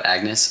 Shout out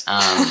Agnes.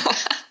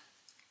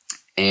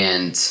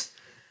 And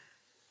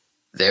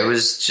there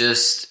was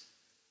just,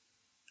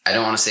 I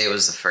don't want to say it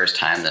was the first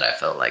time that I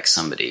felt like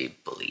somebody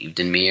believed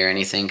in me or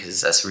anything,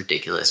 because that's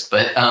ridiculous.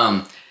 But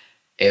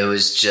it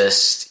was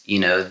just,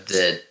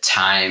 the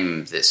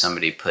time that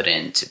somebody put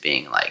into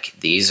being like,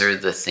 these are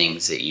the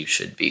things that you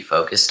should be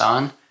focused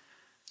on.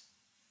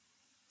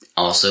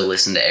 Also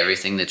listen to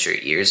everything that your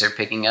ears are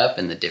picking up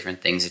and the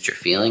different things that you're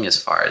feeling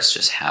as far as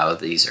just how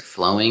these are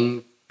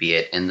flowing, be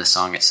it in the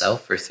song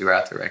itself or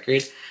throughout the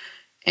record.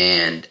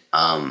 And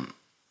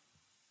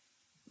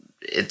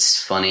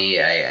it's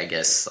funny, I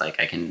guess, like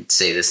I can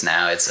say this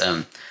now. It's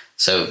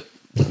so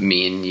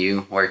me and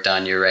you worked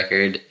on your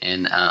record,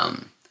 and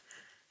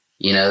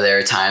there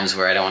are times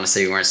where I don't want to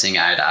say we weren't seeing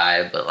eye to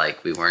eye, but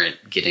like we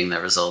weren't getting the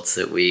results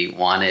that we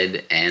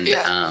wanted.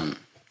 And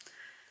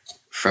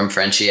from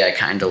Frenchie, I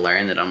kind of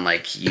learned that I'm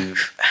like,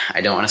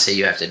 I don't want to say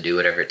you have to do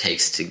whatever it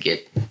takes to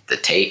get the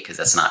take, because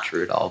that's not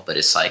true at all. But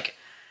it's like,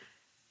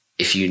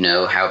 if you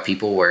know how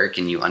people work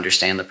and you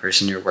understand the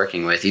person you're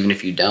working with, even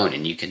if you don't,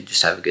 and you can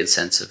just have a good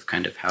sense of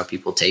kind of how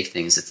people take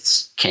things,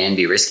 it can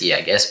be risky,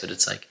 I guess, but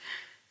it's like,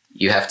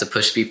 you have to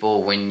push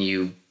people when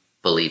you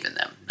believe in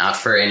them, not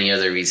for any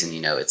other reason.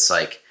 It's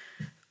like,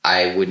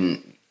 I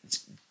wouldn't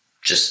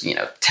just,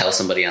 tell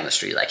somebody on the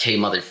street, like, hey,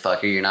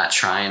 motherfucker, you're not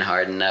trying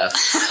hard enough.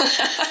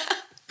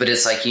 But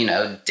it's like,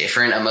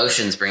 different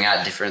emotions bring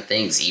out different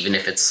things, even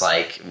if it's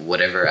like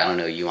whatever, I don't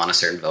know, you want a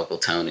certain vocal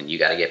tone and you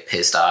got to get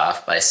pissed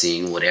off by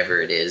seeing whatever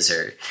it is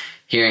or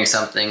hearing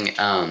something.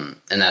 And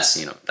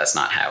that's, that's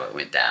not how it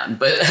went down.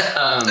 But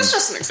that's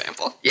just an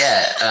example.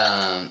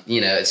 Yeah.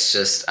 It's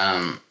just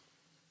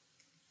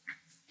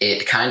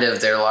it kind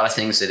of, there are a lot of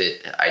things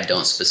that I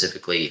don't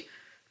specifically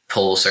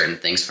pull certain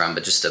things from,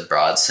 but just a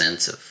broad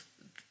sense of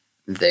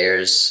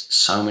there's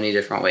so many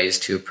different ways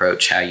to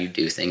approach how you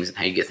do things and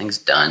how you get things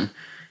done.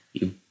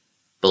 You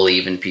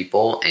believe in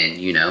people, and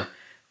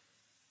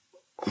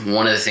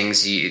one of the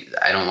things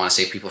I don't want to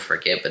say people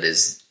forget, but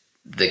is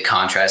the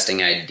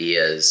contrasting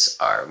ideas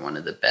are one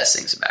of the best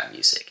things about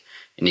music.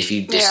 And if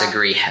you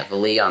disagree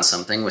heavily on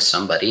something with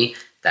somebody,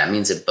 that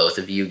means that both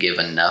of you give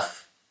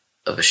enough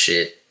of a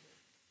shit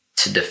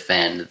to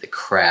defend the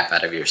crap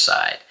out of your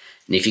side.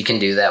 And if you can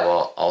do that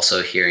while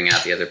also hearing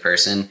out the other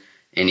person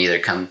and either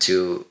come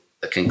to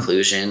a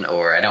conclusion,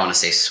 or I don't want to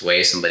say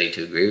sway somebody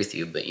to agree with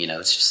you, but, you know,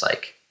 it's just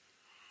like...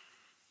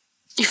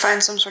 You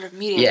find some sort of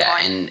medium Yeah,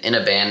 point. and in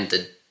a band,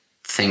 the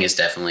thing is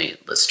definitely,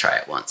 let's try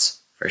it once,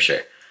 for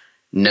sure.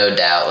 No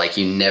doubt, like,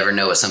 you never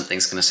know what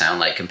something's going to sound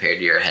like compared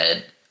to your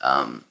head.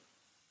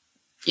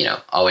 You know,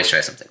 always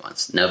try something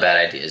once. No bad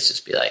ideas,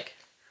 just be like,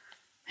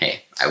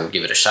 hey, I will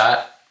give it a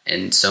shot.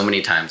 And so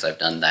many times I've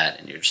done that,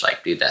 and you're just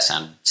like, dude, that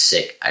sounded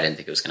sick. I didn't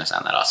think it was going to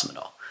sound that awesome at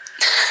all.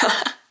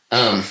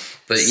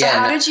 But So yeah.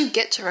 how did you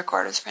get to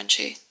record with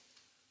Frenchie?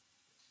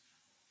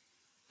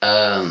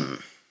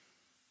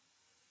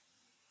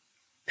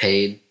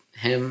 Paid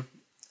him?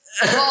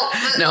 Well,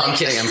 No, I'm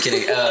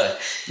kidding.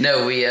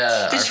 No, we...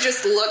 did you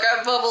just look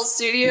up Bubble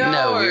Studio?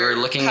 No, we or were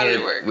looking how did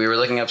it work? we were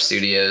looking up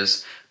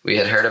studios. We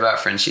had heard about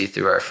Frenchie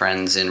through our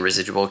friends in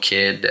Residual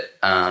Kid.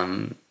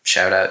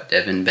 Shout out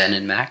Devin, Ben,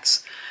 and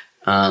Max.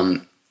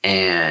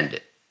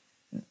 And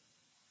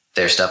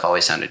their stuff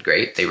always sounded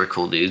great. They were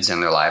cool dudes,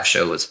 and their live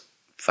show was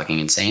fucking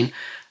insane.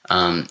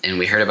 And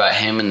we heard about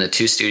him, and the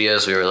two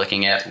studios we were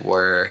looking at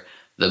were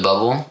The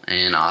Bubble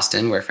in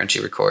Austin, where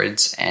Frenchie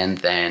records, and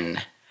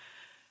then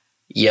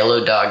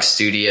Yellow Dog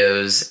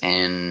Studios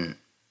in,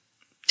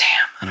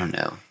 I don't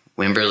know,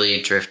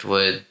 Wimberley,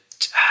 Driftwood.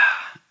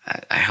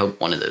 I hope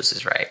one of those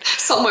is right.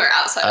 Somewhere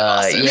outside of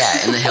Austin.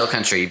 Yeah, in the Hill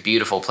Country.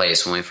 Beautiful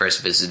place. When we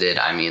first visited,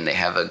 I mean, they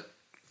have a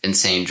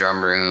insane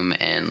drum room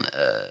and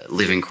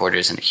living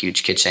quarters and a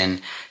huge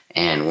kitchen.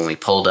 And when we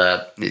pulled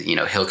up, you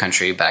know, Hill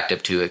Country backed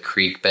up to a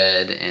creek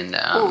bed and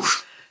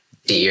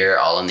deer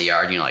all in the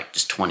yard. You know, like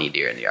just 20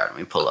 deer in the yard. And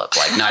we pull up,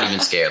 like not even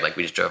scared. Like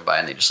we just drove by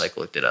and they just like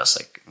looked at us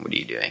like, what are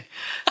you doing?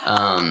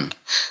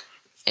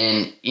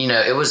 And, you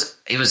know, it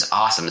was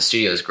awesome. The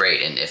studio was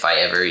great. And if I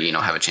ever, you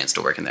know, have a chance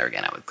to work in there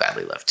again, I would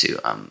gladly love to.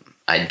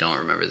 I don't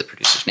remember the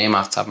producer's name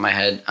off the top of my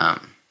head. I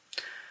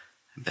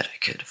bet I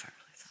could if I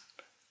really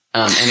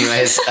thought.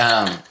 Anyways,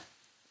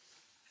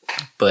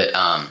 but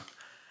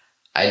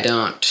I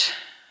don't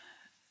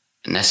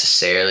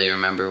necessarily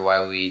remember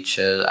why we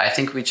chose. I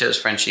think we chose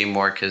Frenchie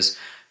more because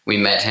we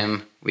met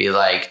him. We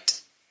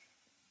liked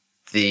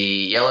the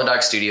Yellow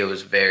Dog Studio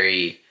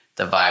the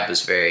vibe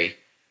was very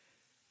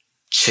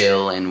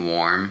chill and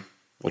warm,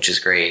 which is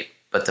great.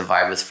 But the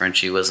vibe with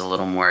Frenchie was a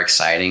little more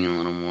exciting and a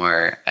little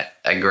more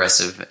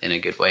aggressive in a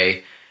good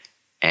way.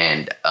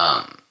 And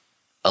a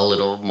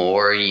little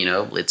more, you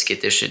know, let's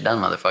get this shit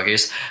done,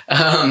 motherfuckers.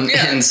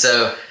 And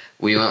so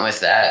we went with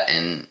that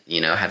and,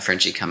 you know, had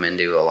Frenchie come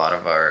into a lot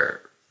of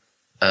our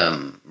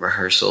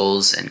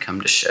rehearsals and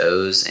come to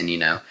shows and, you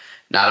know,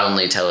 not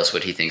only tell us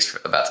what he thinks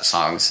about the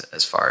songs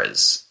as far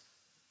as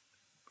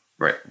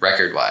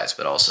record-wise,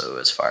 but also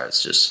as far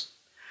as just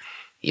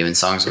even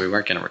songs we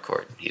weren't going to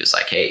record. He was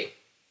like, hey,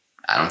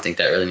 I don't think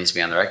that really needs to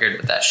be on the record,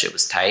 but that shit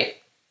was tight.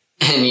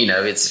 And, you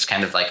know, it's just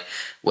kind of like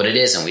what it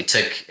is. And we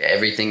took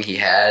everything he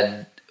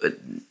had,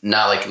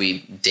 not like we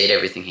did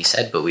everything he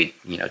said, but we,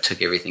 you know,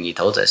 took everything he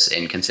told us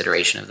in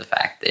consideration of the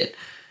fact that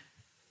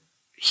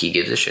he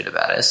gives a shit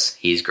about us.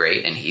 He's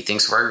great and he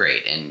thinks we're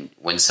great. And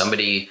when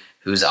somebody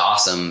who's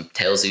awesome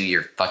tells you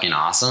you're fucking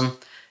awesome,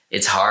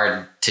 it's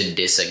hard to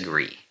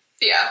disagree.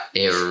 Yeah.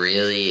 It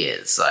really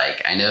is.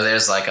 Like, I know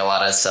there's like a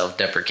lot of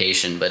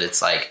self-deprecation, but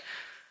it's like,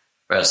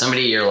 bro,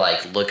 somebody you're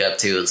like look up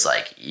to is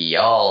like,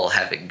 y'all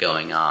have it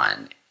going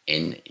on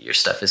and your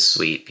stuff is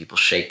sweet. People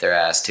shake their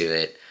ass to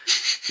it.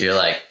 You're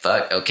like,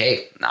 fuck,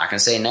 okay, not gonna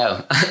say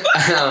no.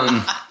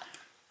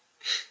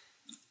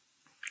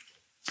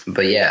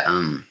 But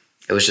yeah,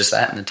 it was just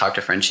that. And then talk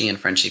to Frenchie, and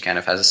Frenchie kind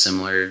of has a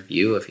similar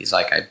view of he's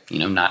like,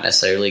 not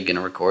necessarily going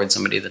to record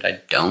somebody that I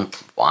don't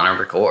want to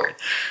record.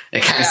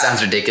 It kind of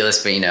sounds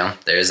ridiculous, but, you know,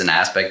 there's an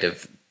aspect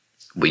of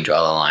we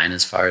draw the line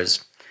as far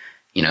as,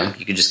 you know,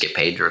 you could just get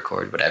paid to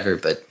record whatever,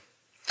 but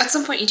At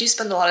some point, you do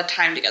spend a lot of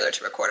time together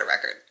to record a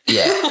record.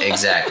 yeah,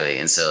 exactly.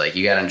 And so, like,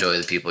 you got to enjoy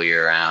the people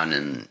you're around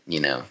and, you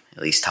know,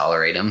 at least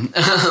tolerate them.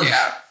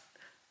 Yeah.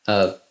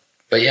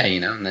 But yeah, you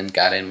know, and then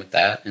got in with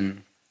that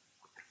and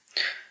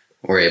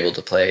were able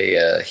to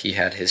play. He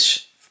had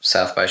his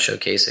South by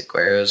showcase at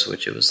Guero's,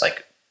 which it was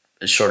like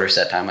a shorter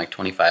set time, like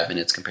 25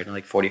 minutes compared to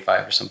like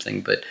 45 or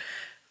something, but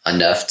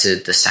enough to,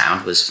 the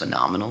sound was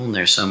phenomenal. And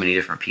there's so many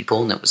different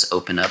people and it was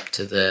open up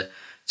to the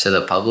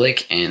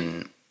public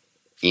and,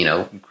 you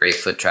know, great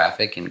foot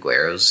traffic, and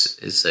Guero's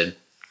is a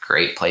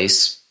great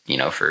place, you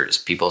know, for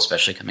people,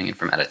 especially coming in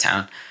from out of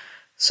town.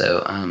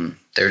 So,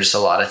 there are just a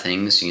lot of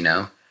things, you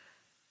know.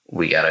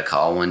 We got a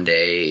call one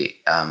day,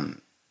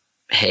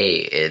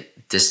 hey,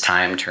 this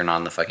time turn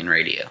on the fucking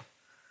radio.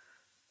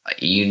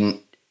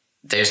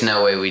 There's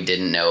no way we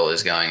didn't know what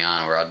was going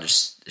on. We're all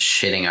just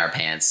shitting our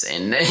pants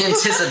in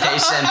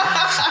anticipation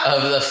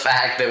of the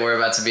fact that we're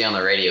about to be on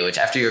the radio, which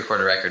after you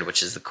record a record,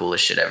 which is the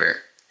coolest shit ever,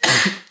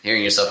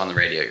 hearing yourself on the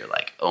radio, you're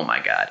like, oh my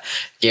God.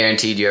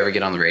 Guaranteed you ever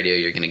get on the radio,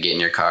 you're going to get in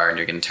your car and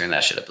you're going to turn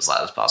that shit up as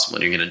loud as possible.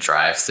 And you're going to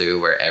drive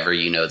through wherever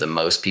you know the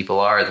most people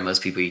are, the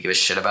most people you give a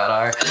shit about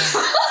are,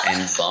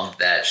 and bump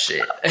that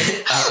shit.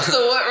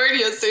 So what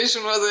radio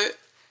station was it?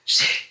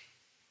 Shit.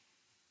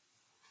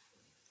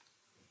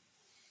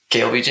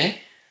 KLBJ?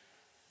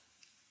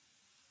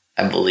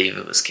 I believe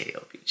it was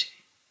KLBJ.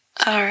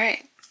 All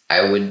right.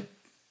 I want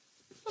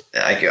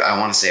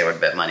to say I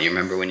would bet money.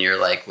 Remember when you were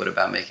like, what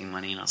about making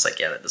money? And I was like,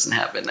 yeah, that doesn't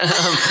happen.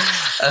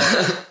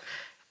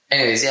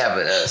 Anyways, yeah,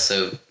 but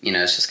so, you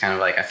know, it's just kind of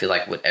like, I feel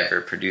like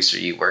whatever producer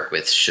you work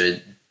with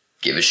should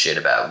give a shit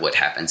about what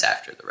happens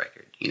after the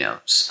record. You know,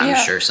 I'm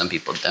sure some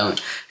people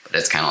don't, but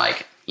it's kind of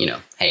like, you know,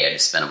 hey, I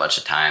just spent a bunch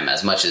of time,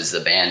 as much as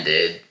the band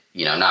did,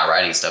 you know, not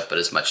writing stuff, but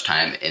as much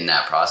time in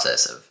that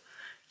process of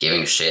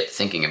giving a shit,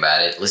 thinking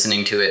about it,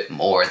 listening to it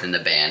more than the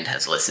band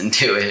has listened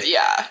to it.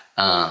 Yeah.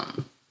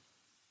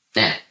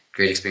 Yeah,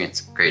 great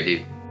experience. Great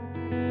dude.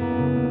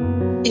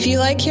 If you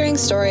like hearing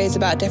stories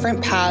about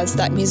different paths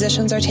that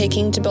musicians are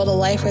taking to build a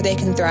life where they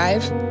can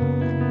thrive,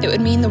 it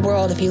would mean the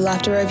world if you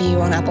left a review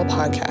on Apple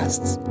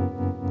Podcasts.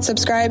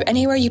 Subscribe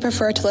anywhere you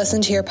prefer to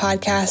listen to your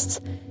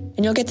podcasts,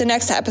 and you'll get the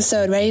next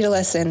episode ready to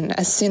listen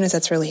as soon as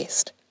it's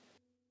released.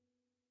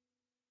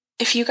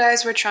 If you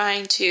guys were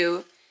trying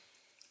to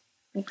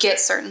get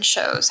certain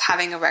shows,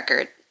 having a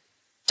record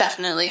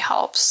definitely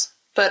helps.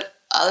 But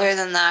other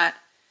than that,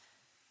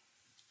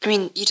 I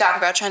mean, you talk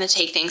about trying to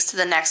take things to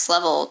the next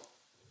level.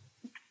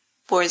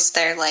 Was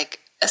there like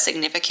a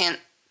significant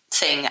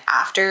thing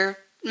after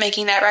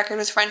making that record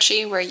with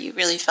Frenchie where you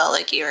really felt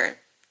like you were,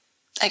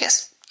 I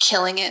guess,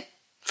 killing it,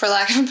 for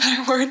lack of a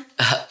better word?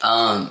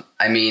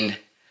 I mean,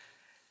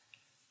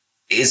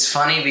 it's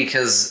funny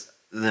because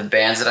the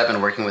bands that I've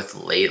been working with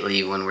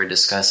lately, when we're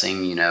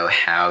discussing, you know,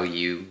 how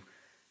you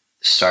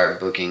start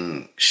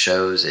booking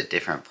shows at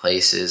different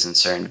places and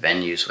certain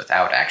venues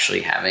without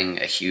actually having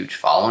a huge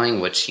following,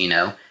 which, you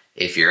know,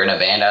 if you're in a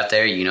band out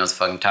there, you know what the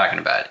fuck I'm talking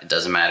about. It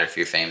doesn't matter if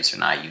you're famous or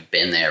not. You've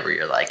been there where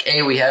you're like,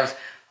 hey, we have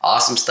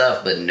awesome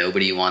stuff, but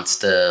nobody wants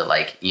to,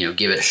 like, you know,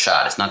 give it a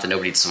shot. It's not that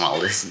nobody doesn't want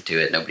to listen to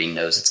it. Nobody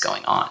knows what's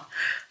going on.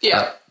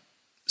 Yeah.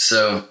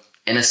 So,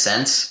 in a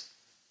sense,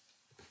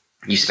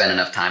 you spend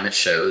enough time at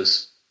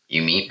shows,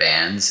 you meet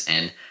bands,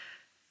 and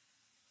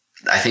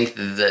I think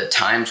the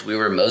times we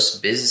were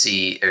most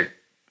busy, or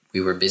we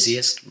were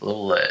busiest,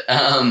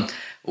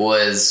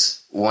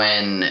 was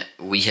when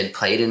we had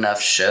played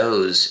enough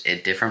shows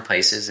at different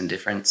places in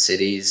different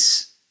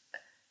cities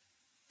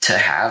to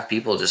have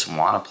people just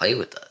want to play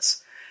with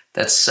us.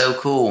 That's so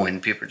cool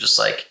when people are just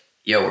like,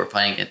 yo, we're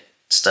playing at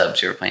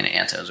Stubbs, we're playing at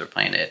Anto's, we're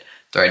playing at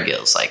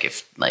Threadgills. Like,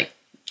 if, like,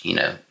 you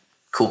know,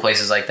 cool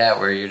places like that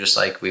where you're just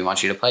like, we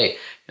want you to play.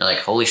 You're like,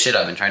 holy shit,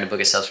 I've been trying to book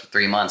at Stubbs for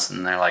 3 months.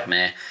 And they're like,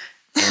 meh.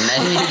 And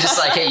then you're just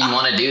like, hey, you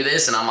want to do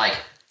this? And I'm like,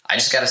 I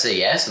just got to say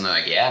yes. And they're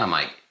like, yeah. And I'm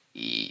like,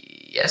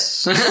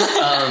 yes.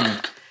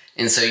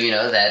 And so, you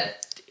know,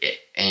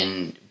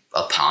 and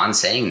upon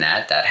saying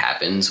that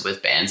happens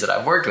with bands that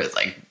I've worked with.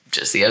 Like,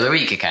 just the other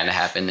week, it kind of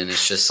happened. And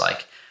it's just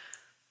like,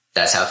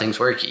 that's how things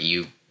work.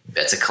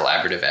 It's a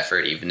collaborative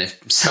effort, even if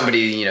somebody,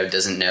 you know,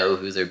 doesn't know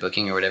who they're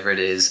booking or whatever it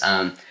is.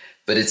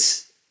 But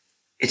it's,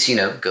 you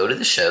know, go to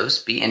the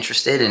shows, be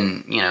interested,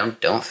 and, you know,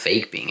 don't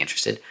fake being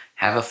interested.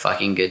 Have a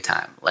fucking good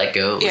time. Let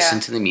go, listen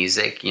to the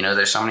music. You know,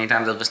 there's so many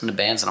times I've listened to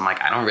bands and I'm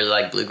like, I don't really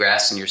like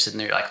bluegrass. And you're sitting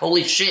there, you're like,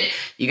 holy shit,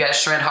 you guys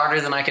shred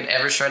harder than I could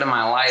ever shred in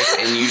my life.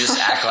 And you just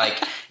act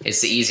like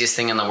it's the easiest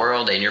thing in the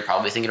world. And you're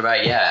probably thinking about,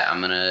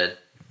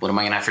 what am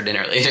I going to have for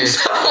dinner later?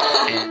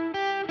 And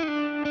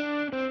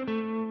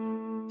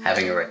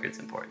having a record's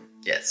important.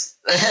 Yes.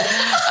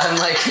 I'm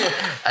like,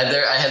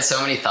 I had so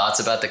many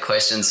thoughts about the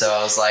question. So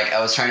I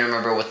was trying to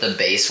remember what the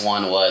base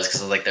one was.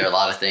 Cause like, there are a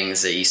lot of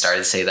things that you started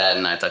to say that.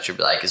 And I thought you'd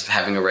be like, is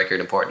having a record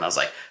important? I was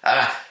like,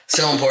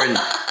 so important.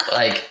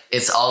 Like,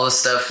 it's all the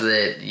stuff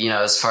that, you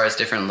know, as far as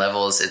different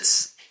levels,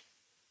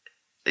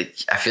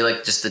 I feel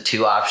like just the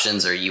two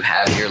options are you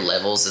have your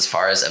levels as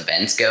far as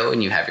events go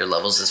and you have your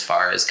levels as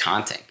far as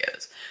content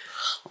goes.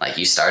 Like,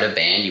 you start a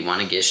band, you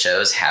want to get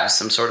shows, have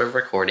some sort of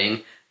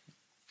recording,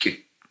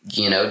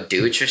 you know,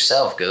 do it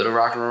yourself. Go to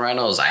Rock and Roll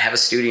Rentals. I have a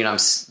studio, and I'm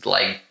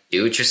like,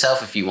 do it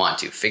yourself if you want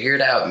to. Figure it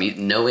out.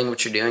 Knowing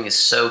what you're doing is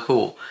so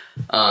cool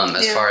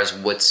as far as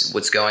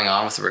what's going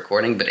on with the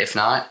recording. But if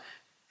not,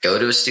 go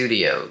to a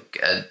studio.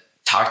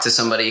 Talk to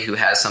somebody who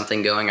has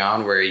something going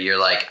on where you're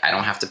like, I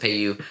don't have to pay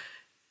you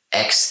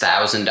X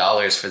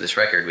 $1,000 for this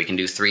record. We can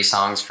do 3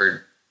 songs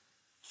for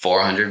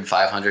 $400,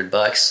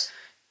 $500.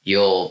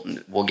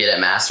 We'll get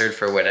it mastered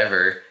for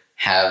whatever.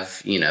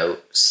 Have, you know,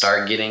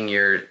 start getting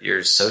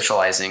your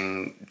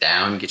socializing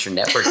down, get your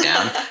network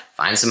down,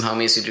 find some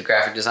homies who do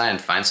graphic design,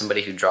 find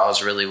somebody who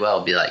draws really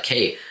well, be like,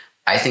 hey,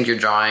 I think your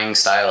drawing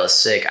style is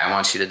sick. I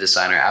want you to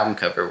design our album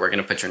cover. We're going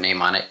to put your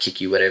name on it,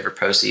 kick you whatever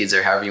proceeds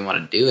or however you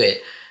want to do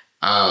it.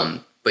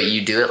 But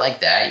you do it like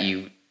that.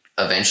 You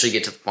eventually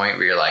get to the point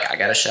where you're like, I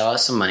got to shell out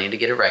some money to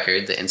get a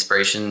record. The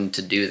inspiration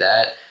to do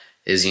that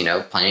is, you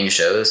know, playing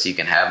shows so you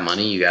can have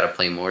money. You got to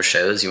play more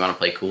shows. You want to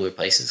play cooler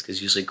places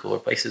because usually cooler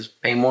places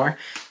pay more.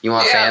 You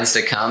want fans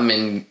to come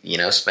and, you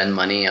know, spend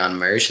money on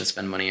merch and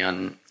spend money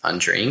on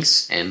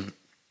drinks. And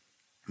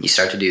you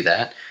start to do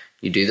that.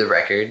 You do the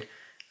record.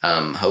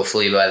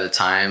 Hopefully by the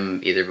time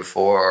either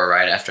before or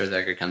right after the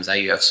record comes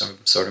out, you have some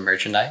sort of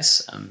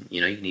merchandise. You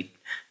know, you need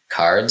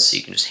cards, so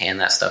you can just hand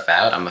that stuff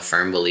out. I'm a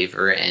firm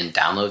believer in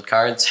download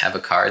cards. Have a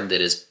card that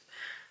is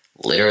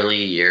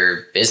literally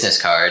your business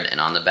card,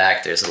 and on the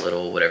back there's a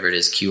little, whatever it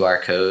is,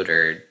 QR code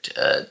or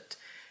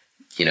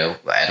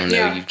I don't know,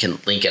 Yeah. you can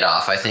link it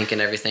off, I think,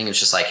 and everything. It's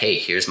just like, hey,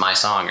 here's my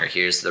song, or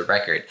here's the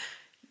record.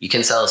 You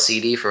can sell a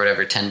CD for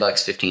whatever, $10,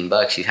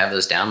 $15. You have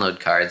those download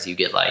cards. You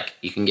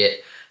can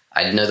get,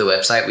 I know the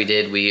website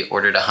we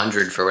ordered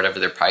 100 for whatever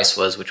their price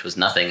was, which was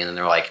nothing. And then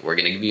they're like, we're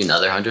going to give you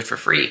another 100 for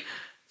free.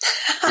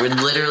 We would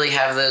literally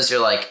have those. You're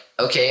like,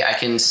 okay, I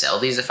can sell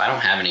these if I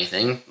don't have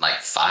anything, like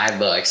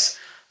 $5,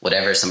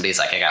 whatever. Somebody's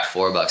like, I got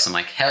 $4. I'm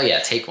like, hell yeah,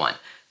 take one.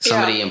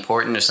 Somebody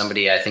important or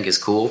somebody I think is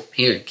cool,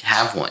 here,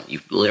 have one. You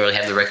literally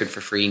have the record for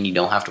free and you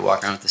don't have to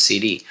walk around with the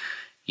CD.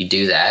 You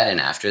do that,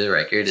 and after the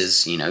record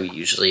is,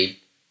 usually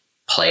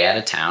play out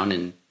of town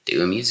and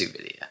do a music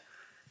video.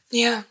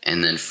 Yeah.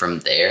 And then from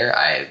there,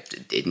 I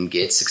didn't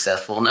get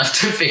successful enough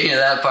to figure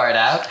that part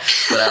out.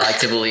 But I like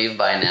to believe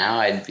by now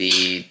I'd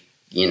be,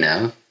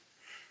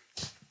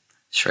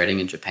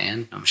 shredding in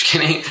Japan. No, I'm just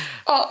kidding.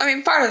 Well, I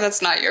mean, part of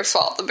that's not your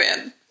fault. The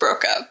band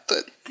broke up,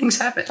 but Things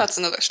happen. that's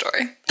another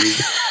story.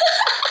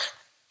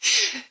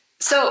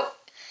 So,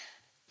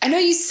 I know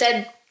you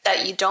said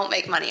that you don't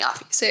make money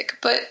off music,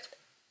 but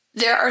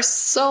there are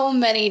so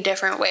many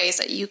different ways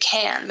that you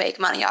can make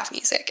money off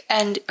music.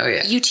 And Oh,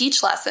 yeah. you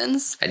teach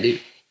lessons. I do.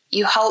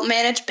 You help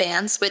manage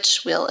bands,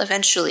 which will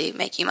eventually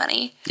make you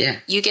money. Yeah.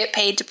 You get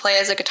paid to play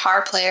as a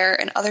guitar player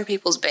in other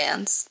people's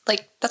bands.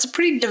 Like, that's a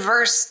pretty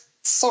diverse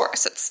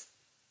source. It's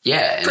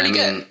Yeah, and Pretty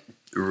I mean,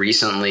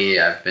 recently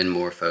I've been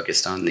more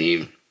focused on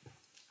the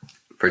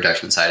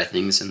production side of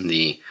things, and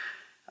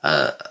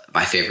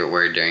my favorite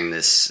word during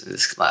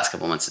this last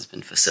couple months has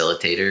been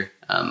facilitator.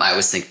 I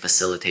always think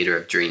facilitator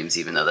of dreams,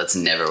 even though that's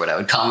never what I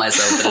would call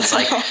myself. But it's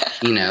like,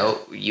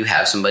 you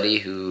have somebody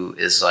who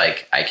is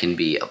like, I can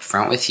be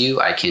upfront with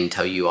you. I can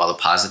tell you all the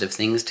positive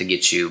things to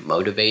get you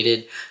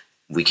motivated.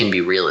 We can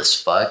be real as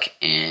fuck,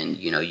 and,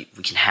 we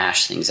can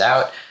hash things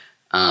out.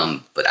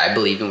 But I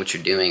believe in what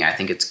you're doing. I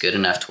think it's good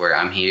enough to where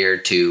I'm here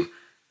to,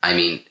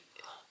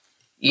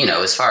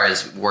 as far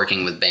as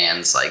working with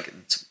bands, like,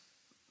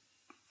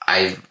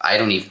 I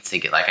don't even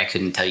think it, like, I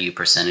couldn't tell you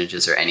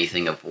percentages or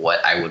anything of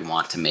what I would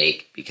want to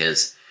make,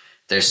 because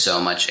there's so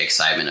much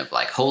excitement of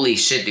like, holy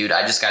shit, dude,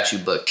 I just got you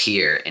booked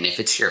here. And if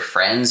it's your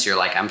friends, you're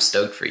like, I'm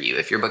stoked for you.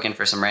 If you're booking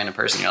for some random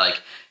person, you're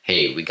like,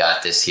 hey, we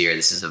got this here.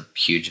 This is a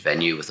huge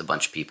venue with a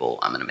bunch of people.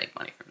 I'm going to make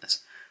money from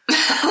this.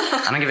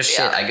 I don't give a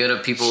shit. Yeah. I go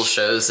to people's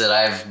shows that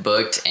I've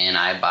booked and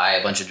I buy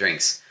a bunch of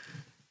drinks.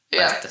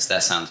 Yeah.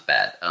 That sounds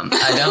bad. I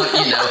don't,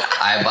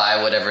 I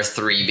buy whatever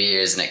 3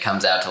 beers and it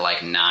comes out to like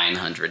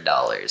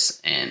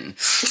 $900. And,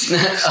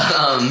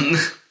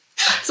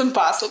 It's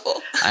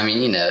impossible. I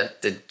mean,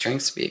 the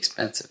drinks be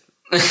expensive.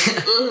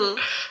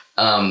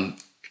 Mm-hmm.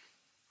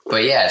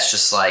 But yeah, it's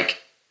just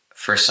like,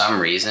 for some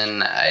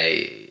reason,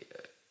 I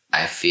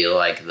feel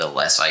like the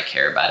less I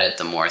care about it,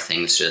 the more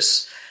things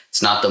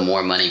it's not the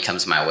more money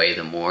comes my way,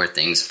 the more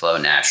things flow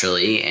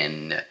naturally.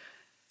 And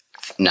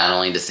not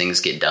only do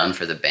things get done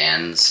for the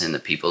bands and the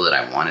people that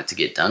I want it to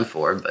get done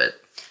for, but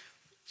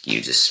you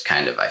just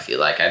kind of, I feel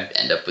like I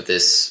end up with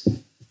this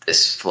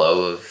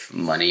flow of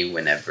money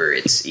whenever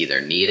it's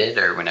either needed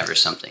or whenever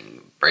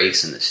something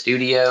breaks in the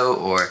studio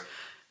or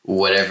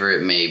whatever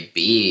it may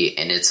be.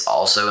 And it's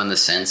also in the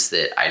sense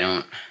that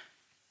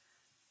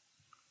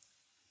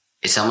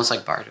it's almost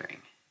like bartering.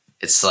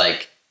 It's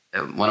like,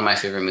 one of my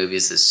favorite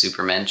movies is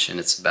Supermensch, and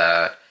it's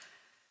about,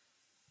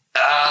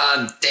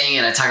 dang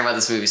it, I talk about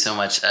this movie so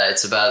much.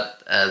 It's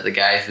about the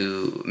guy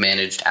who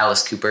managed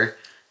Alice Cooper,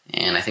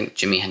 and I think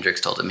Jimi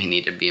Hendrix told him he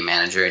needed to be a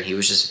manager, and he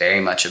was just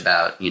very much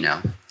about,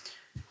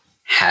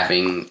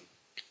 having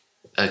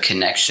a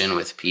connection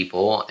with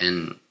people,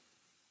 and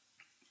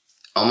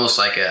almost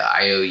like a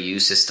IOU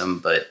system,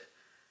 but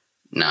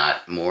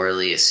not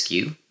morally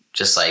askew.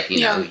 Just like,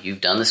 you've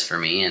done this for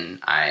me,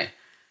 and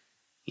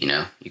you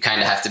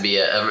kind of have to be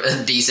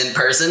a decent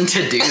person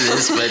to do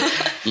this, but,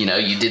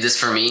 you did this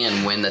for me,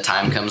 and when the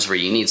time comes where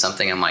you need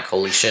something, I'm like,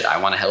 holy shit, I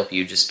want to help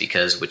you just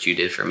because what you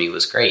did for me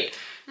was great.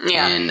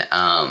 Yeah. And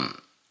I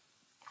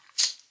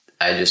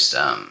just,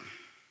 I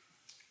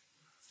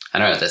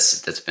don't know,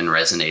 that's been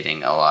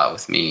resonating a lot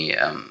with me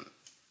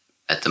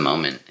at the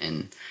moment,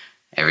 and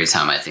every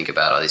time I think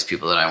about all these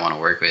people that I want to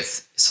work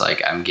with, it's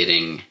like I'm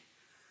trying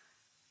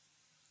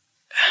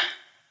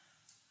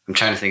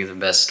to think of the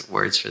best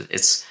words for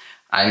it.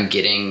 I'm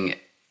getting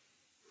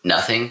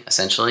nothing,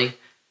 essentially,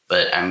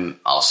 but I'm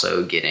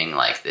also getting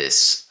like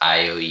this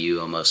IOU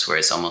almost, where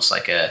it's almost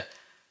like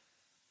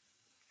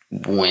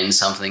when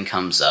something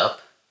comes up,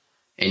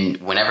 and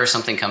whenever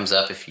something comes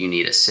up, if you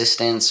need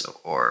assistance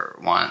or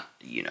want,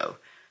 you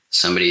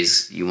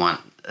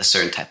want a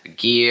certain type of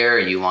gear,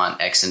 you want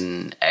X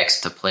and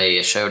X to play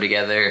a show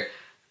together,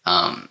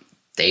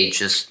 they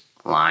just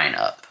line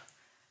up.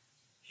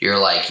 You're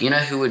like,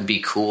 who would be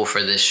cool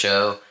for this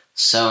show?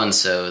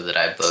 So-and-so that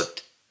I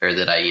booked, or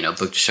that I,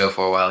 booked a show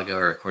for a while ago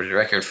or recorded a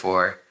record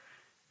for.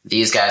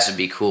 These guys would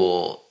be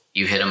cool.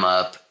 You hit them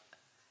up.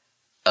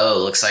 oh,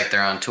 looks like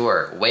they're on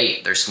tour.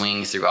 Wait, they're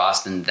swinging through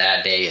Austin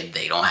that day and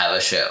they don't have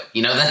a show.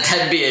 You know,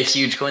 that'd be a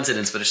huge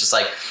coincidence, but it's just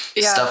like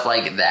stuff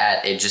like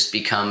that. It just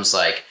becomes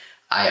like,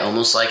 I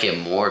almost like it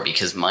more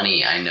because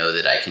money, I know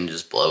that I can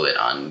just blow it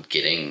on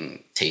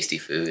getting tasty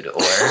food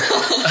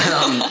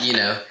or, you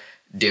know,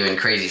 doing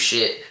crazy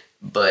shit,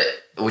 but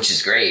which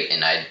is great.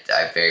 And I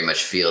very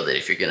much feel that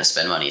if you're going to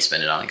spend money,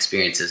 spend it on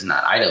experiences,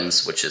 not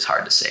items, which is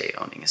hard to say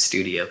owning a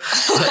studio.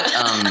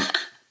 But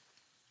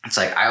it's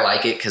like, I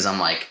like it because I'm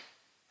like,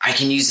 I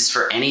can use this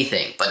for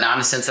anything, but not in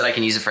the sense that I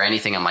can use it for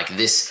anything. I'm like,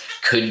 this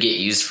could get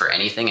used for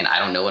anything and I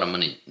don't know what I'm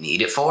going to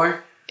need it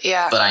for.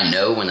 Yeah. But I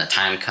know when the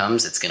time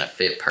comes, it's going to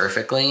fit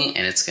perfectly.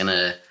 And it's going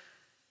to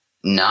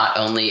not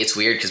only, it's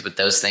weird because with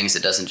those things,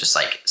 it doesn't just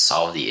like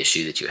solve the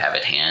issue that you have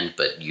at hand,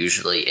 but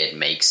usually it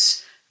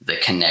makes the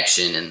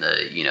connection and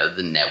the, you know,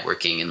 the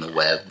networking in the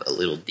web a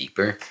little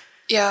deeper.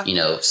 Yeah. You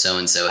know,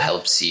 so-and-so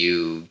helps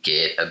you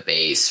get a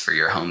bass for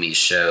your homie's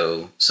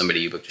show, somebody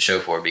you booked a show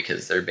for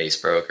because their bass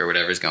broke or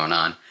whatever's going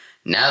on.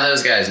 Now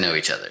those guys know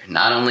each other.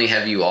 Not only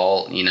have you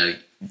all, you know,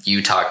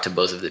 you talk to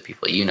both of the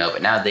people you know,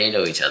 but now they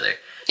know each other.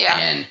 Yeah.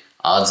 And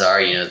odds are,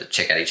 you know, they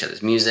check out each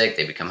other's music,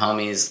 they become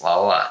homies, la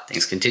la la.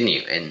 Things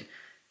continue. And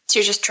So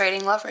you're just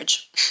trading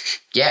leverage.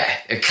 yeah,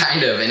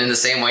 kind of. And in the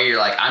same way, you're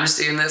like, I'm just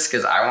doing this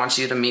because I want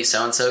you to meet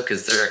so-and-so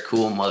because they're a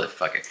cool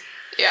motherfucker.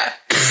 Yeah.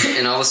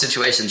 And all the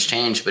situations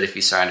change, but if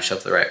you surround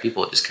yourself with the right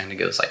people, it just kind of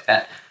goes like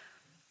that.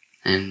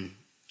 And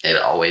it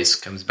always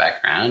comes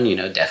back around, you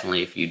know,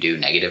 definitely if you do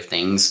negative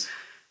things,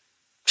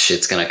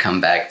 shit's going to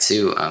come back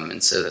too.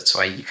 And so that's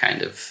why you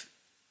kind of,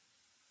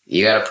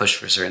 you got to push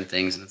for certain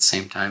things. And at the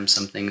same time,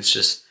 some things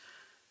just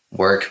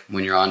work.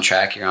 When you're on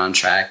track,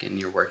 and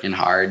you're working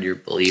hard, you're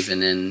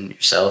believing in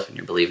yourself and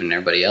you're believing in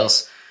everybody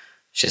else.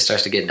 Shit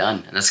starts to get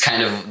done. And that's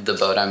kind of the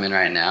boat I'm in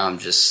right now. I'm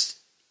just,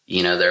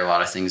 you know, there are a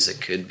lot of things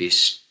that could be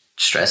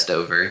stressed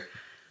over,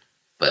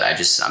 but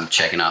I'm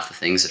checking off the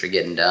things that are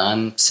getting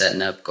done,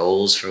 setting up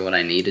goals for what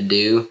I need to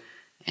do,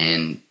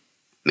 and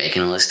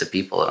making a list of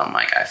people that I'm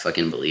like, I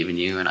fucking believe in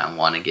you and I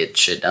want to get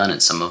shit done.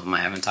 And some of them I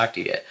haven't talked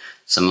to yet.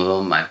 Some of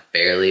them I've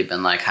barely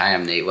been like, hi,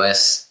 I'm Nate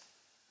West.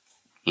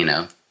 You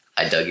know,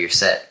 I dug your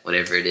set,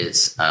 whatever it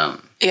is.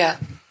 Yeah.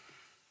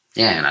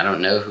 Yeah, and I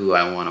don't know who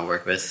I want to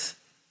work with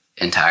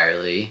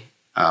entirely,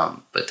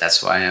 but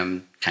that's why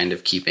I'm kind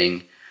of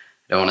keeping,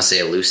 I don't want to say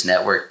a loose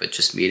network, but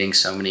just meeting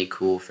so many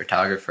cool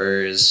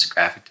photographers,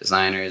 graphic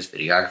designers,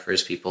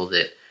 videographers, people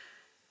that,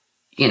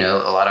 you know,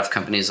 a lot of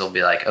companies will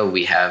be like, oh,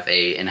 we have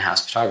a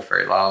in-house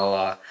photographer, la, la,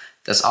 la.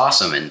 That's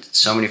awesome. And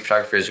so many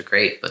photographers are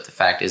great, but the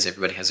fact is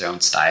everybody has their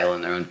own style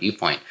and their own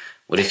viewpoint.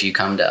 What if you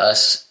come to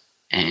us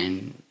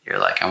and you're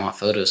like, I want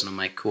photos. And I'm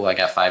like, cool, I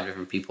got 5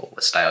 different people.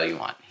 What style you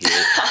want? Here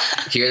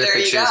are the There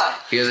you pictures. go.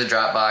 Here's a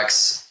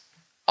Dropbox.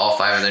 All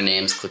 5 of their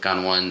names. Click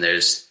on one.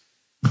 There's,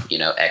 you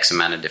know, X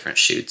amount of different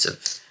shoots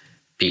of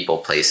people,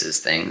 places,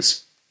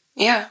 things.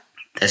 Yeah.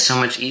 That's so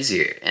much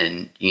easier.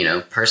 And, you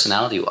know,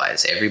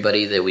 personality-wise,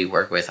 everybody that we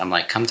work with, I'm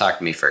like, come talk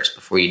to me first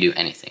before you do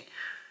anything.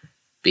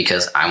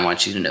 Because I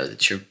want you to know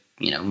that your,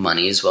 you know,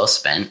 money is well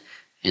spent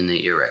and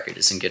that your record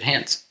is in good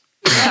hands.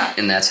 Yeah.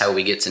 And that's how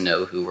we get to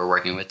know who we're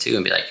working with, too,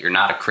 and be like, you're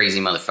not a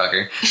crazy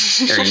motherfucker.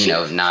 Or, you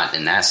know, not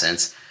in that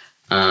sense.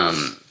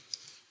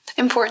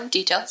 Important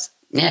details.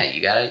 Yeah,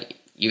 you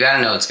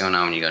gotta know what's going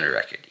on when you go to a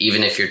record.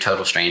 Even if you're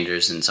total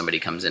strangers and somebody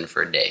comes in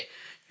for a day.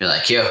 You're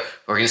like, yo,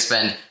 we're going to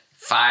spend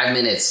 5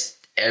 minutes.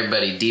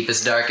 Everybody,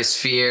 deepest, darkest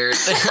fear,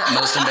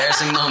 most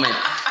embarrassing moment,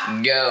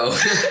 go.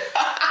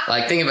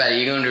 Like, think about it.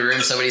 You go into a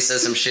room, somebody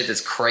says some shit that's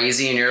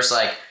crazy, and you're just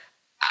like,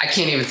 I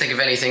can't even think of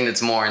anything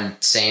that's more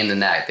insane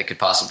than that could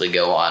possibly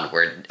go on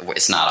where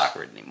it's not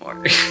awkward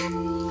anymore.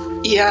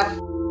 Yeah.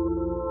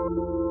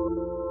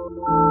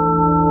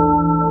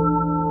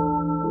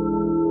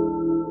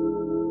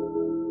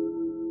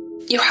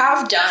 You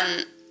have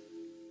done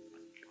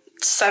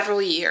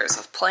several years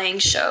of playing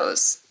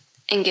shows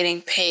and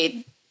getting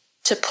paid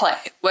to play,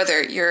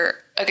 whether you're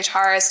a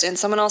guitarist in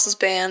someone else's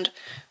band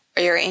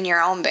or you're in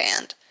your own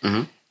band.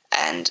 Mm-hmm.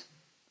 And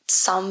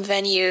some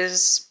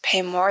venues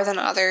pay more than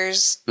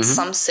others. Mm-hmm.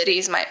 Some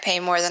cities might pay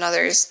more than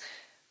others.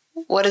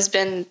 What has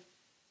been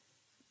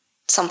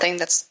something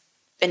that's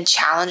been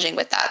challenging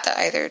with that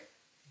either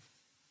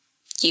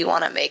you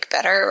want to make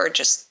better or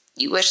just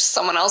you wish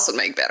someone else would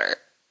make better,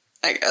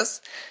 I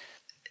guess?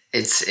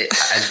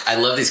 I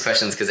love these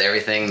questions because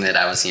everything that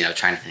I was, you know,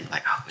 trying to think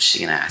like, oh, what's she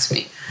going to ask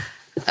me?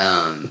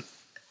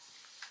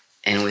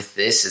 And with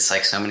this, it's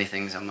like so many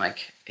things. I'm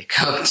like,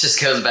 just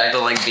goes back to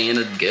like being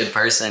a good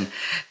person.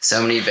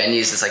 So many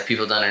venues, it's like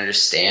people don't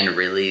understand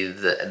really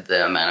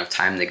the amount of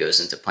time that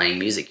goes into playing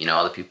music. You know,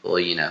 all the people,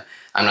 you know,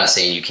 I'm not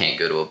saying you can't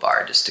go to a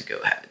bar just to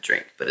go have a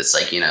drink, but it's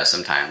like, you know,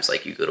 sometimes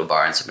like you go to a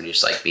bar and somebody's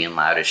just like being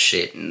loud as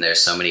shit. And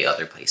there's so many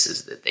other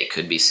places that they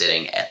could be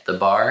sitting at the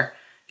bar,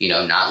 you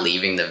know, not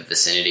leaving the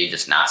vicinity,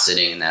 just not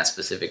sitting in that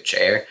specific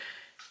chair.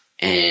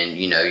 And,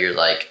 you know, you're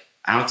like,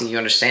 I don't think you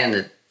understand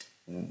that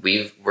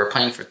we're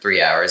playing for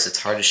 3 hours.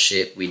 It's hard as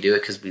shit. We do it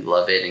because we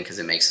love it and because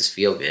it makes us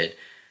feel good.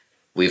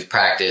 We've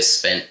practiced,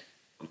 spent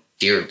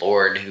dear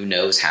Lord, who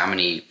knows how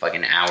many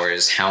fucking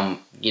hours, how,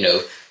 you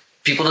know,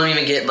 people don't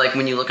even get, like,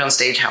 when you look on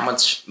stage, how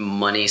much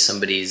money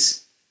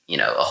somebody's, you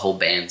know, a whole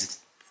band's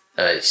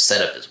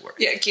setup is worth.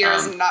 Yeah, gear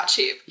is not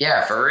cheap.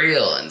 Yeah, for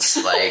real. And it's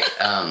like,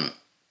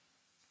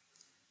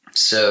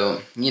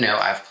 so, you know,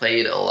 I've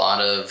played a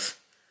lot of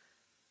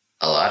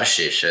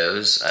shit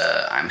shows.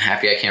 I'm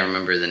happy I can't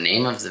remember the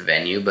name of the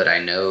venue, but I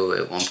know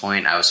at one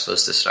point I was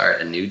supposed to start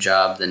a new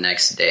job the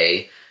next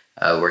day,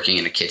 working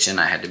in a kitchen.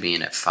 I had to be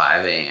in at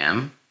 5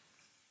 a.m.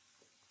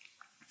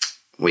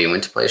 We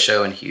went to play a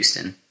show in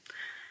Houston.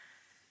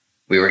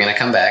 We were going to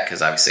come back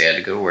because obviously I had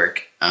to go to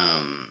work.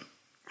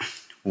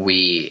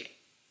 We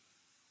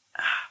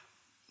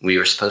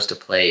were supposed to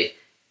play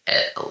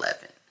at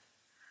 11.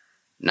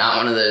 Not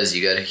one of those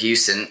you go to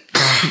Houston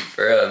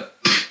for a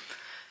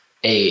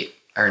 8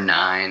 or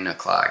 9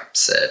 o'clock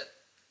set.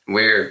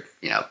 We're,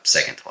 you know,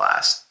 second to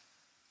last.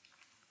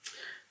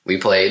 We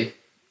played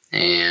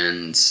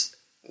and,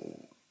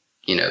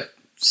 you know,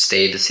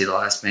 stayed to see the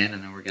last band,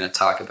 and then we're going to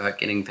talk about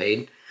getting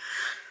paid.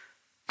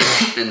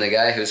 And the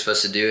guy who was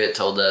supposed to do it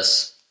told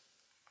us,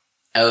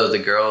 oh, the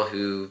girl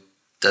who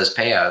does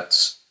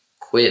payouts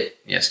quit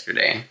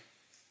yesterday.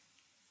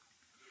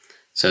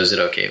 So is it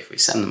okay if we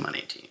send the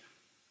money to you?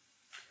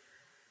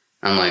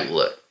 I'm like,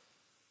 look,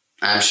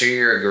 I'm sure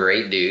you're a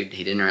great dude.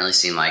 He didn't really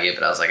seem like it,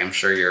 but I was like, I'm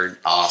sure you're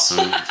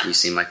awesome. You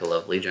seem like a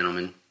lovely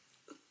gentleman.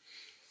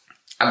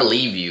 I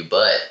believe you,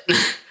 but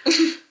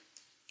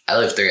I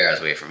live 3 hours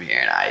away from here,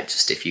 and I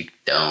just, if you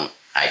don't,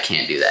 I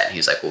can't do that. And he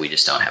was like, well, we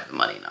just don't have the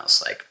money. And I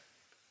was like,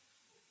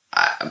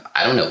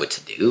 I don't know what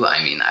to do.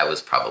 I mean, I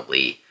was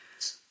probably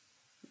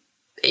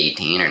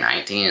 18 or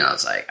 19, and I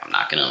was like, I'm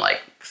not going to, like,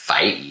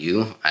 fight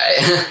you.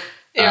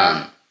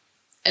 I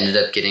ended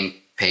up getting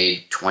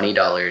paid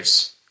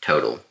 $20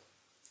 total.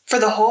 For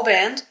the whole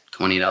band?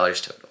 $20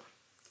 total.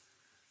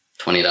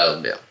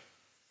 $20 bill.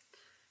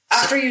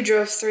 After you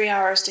drove 3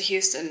 hours to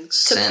Houston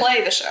to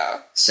play the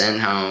show. Sent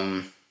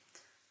home.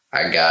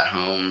 I got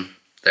home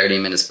 30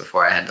 minutes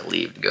before I had to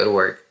leave to go to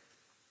work.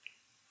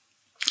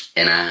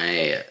 And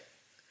I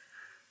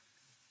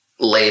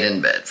laid in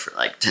bed for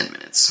like 10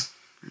 minutes.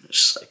 And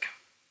just like,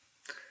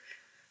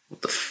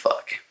 what the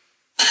fuck?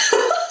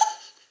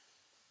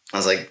 I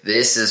was like,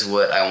 this is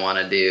what I want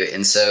to do.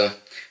 And so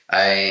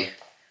I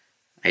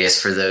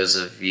guess for those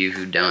of you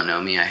who don't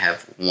know me, I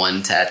have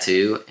one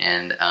tattoo.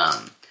 And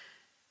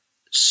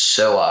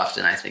so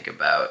often I think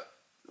about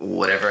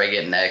whatever I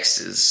get next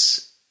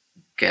is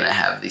going to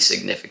have the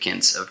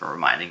significance of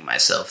reminding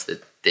myself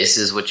that this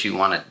is what you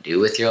want to do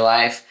with your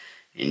life.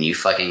 And you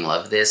fucking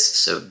love this.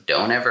 So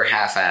don't ever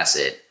half-ass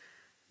it.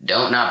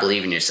 Don't not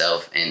believe in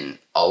yourself, and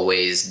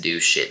always do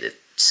shit that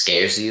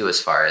scares you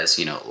as far as,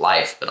 you know,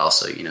 life, but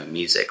also, you know,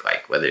 music,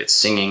 like whether it's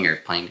singing or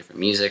playing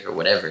different music or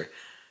whatever.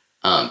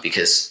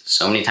 Because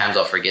so many times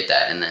I'll forget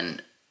that. And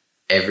then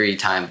every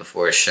time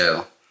before a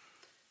show,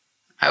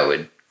 I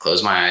would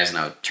close my eyes and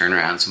I would turn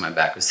around so my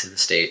back was to the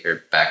stage,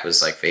 or back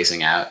was like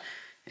facing out.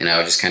 And I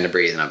would just kind of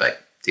breathe, and I'd be like,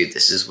 dude,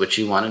 this is what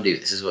you want to do.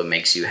 This is what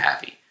makes you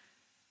happy.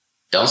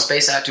 Don't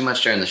space out too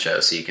much during the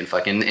show so you can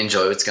fucking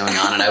enjoy what's going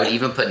on. And I would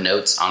even put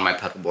notes on my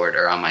pedal board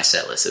or on my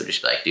set list. It would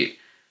just be like, dude,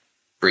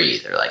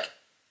 breathe, or like,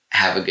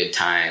 have a good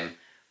time,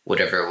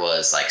 whatever it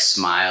was, like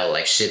smile,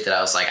 like shit that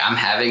I was like, I'm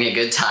having a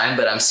good time,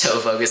 but I'm so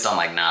focused on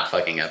like not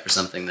fucking up or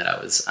something that I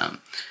was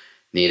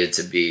needed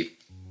to be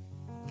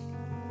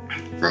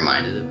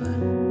reminded of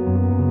that.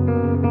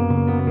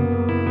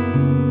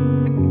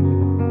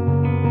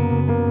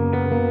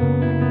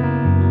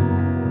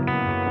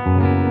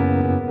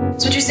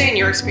 So would you say in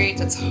your experience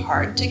it's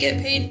hard to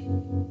get paid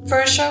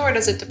for a show, or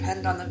does it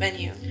depend on the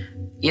venue?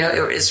 You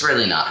know, it's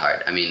really not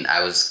hard. I mean,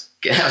 I was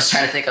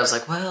trying to think, I was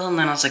like, well, and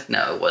then I was like,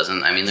 no, it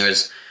wasn't. I mean,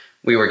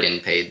 we were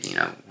getting paid, you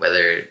know,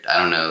 whether, I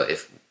don't know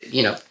if,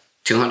 you know,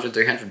 $200,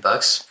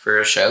 $300 for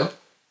a show.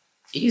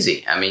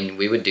 Easy. I mean,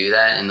 we would do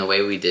that, and the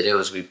way we did it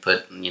was we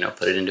put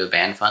it into a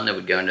band fund that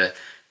would go into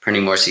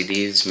printing more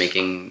CDs,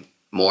 making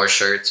more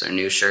shirts or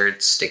new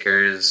shirts,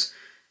 stickers,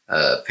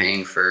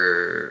 paying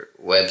for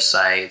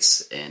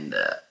websites and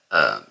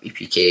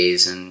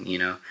EPKs, and, you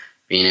know,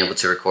 being able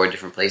to record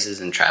different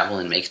places and travel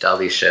and make all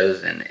these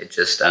shows. And it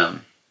just, I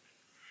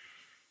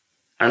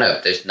don't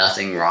know, there's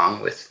nothing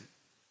wrong with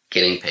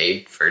getting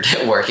paid for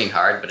working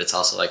hard, but it's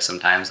also like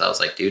sometimes I was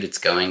like, dude, it's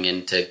going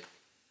into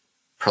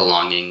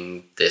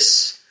prolonging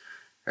this,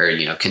 or,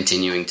 you know,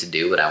 continuing to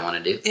do what I want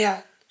to do.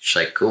 Yeah. It's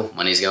like, cool,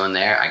 money's going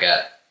there. I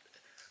got,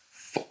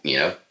 you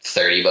know,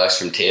 $30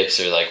 from tips,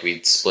 or like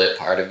we'd split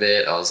part of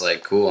it. I was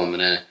like, cool, I'm going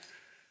to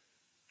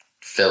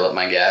fill up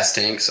my gas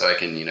tank so I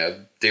can, you know,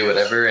 do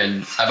whatever.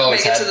 And I've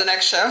always Make it to the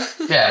next show.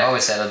 Yeah, I've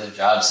always had other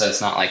jobs, so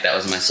it's not like that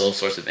was my sole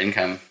source of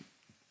income.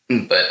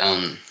 But,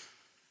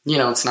 you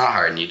know, it's not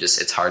hard, and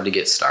it's hard to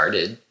get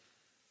started,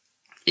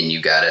 and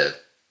you gotta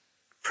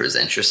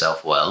present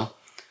yourself well.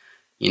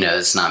 You know,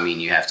 it's not mean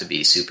you have to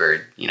be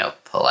super, you know,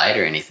 polite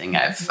or anything.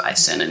 I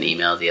sent an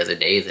email the other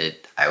day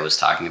that I was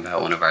talking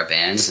about one of our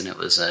bands, and it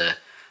was a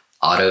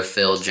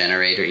autofill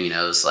generator. You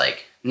know, it was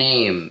like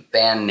name,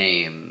 band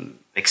name,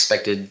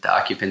 expected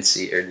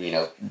occupancy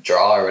or,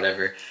 draw or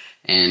whatever.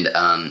 And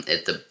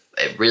it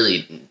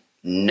really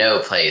no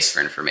place for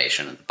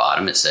information. At the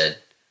bottom it said,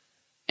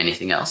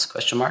 anything else? ?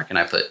 And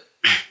I put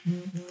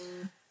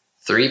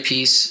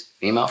 3-piece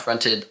female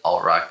fronted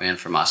alt rock band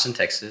from Austin,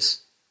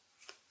 Texas.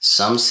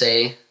 Some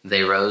say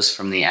they rose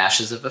from the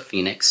ashes of a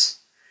phoenix,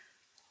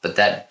 but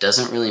that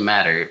doesn't really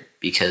matter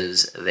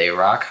because they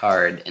rock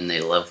hard and they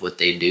love what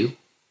they do.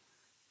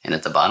 And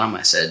at the bottom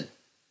I said,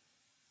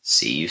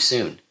 see you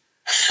soon.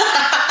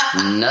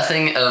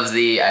 Nothing of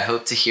the I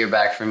hope to hear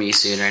back from you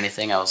soon or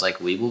anything. I was like,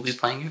 we will be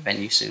playing your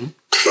venue soon.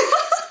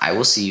 I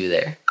will see you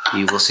there.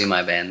 You will see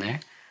my band there.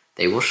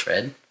 They will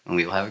shred and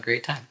we will have a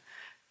great time.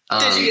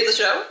 Did you get the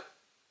show?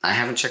 I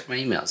haven't checked my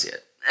emails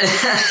yet.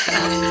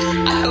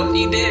 I hope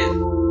you did.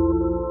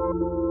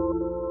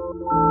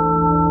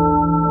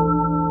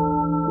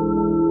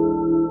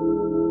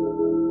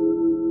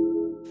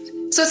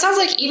 So it sounds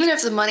like even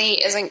if the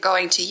money isn't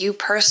going to you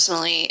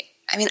personally,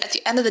 I mean, at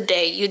the end of the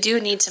day, you do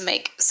need to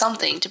make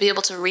something to be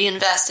able to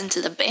reinvest into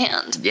the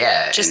band.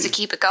 Yeah. Just to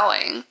keep it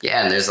going.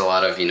 Yeah, and there's a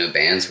lot of,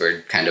 bands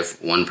where kind of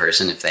one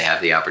person, if they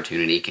have the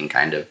opportunity, can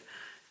kind of,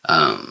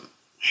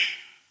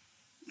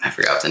 I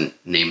forgot what the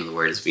name of the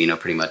word is, but,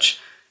 pretty much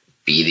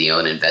be the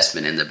own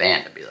investment in the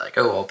band and be like,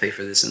 oh, I'll pay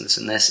for this and this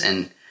and this.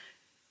 And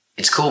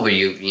it's cool, but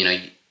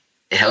it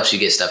helps you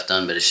get stuff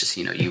done, but it's just,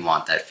 you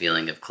want that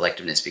feeling of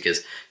collectiveness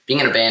because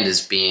being in a band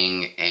is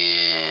being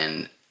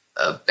in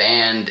a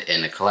band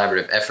and a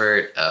collaborative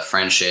effort, a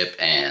friendship,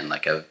 and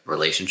like a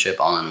relationship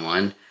all in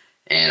one,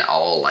 and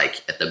all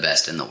like at the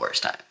best and the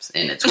worst times.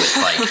 And it's with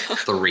like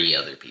 3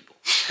 other people.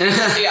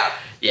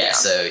 Yeah.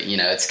 So,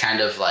 it's kind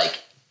of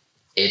like,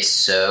 it's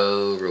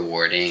so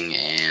rewarding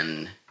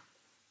and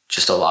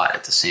just a lot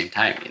at the same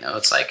time.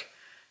 It's like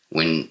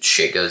when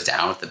shit goes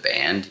down with the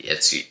band,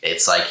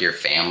 it's like your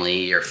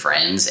family, your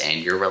friends,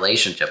 and your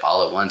relationship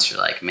all at once. You're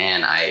like,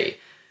 man,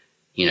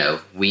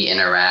 we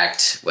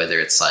interact, whether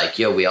it's like,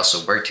 we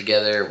also work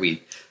together. We're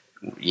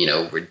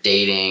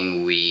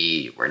dating,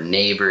 we're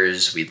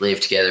neighbors, we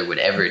live together,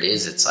 whatever it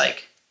is. It's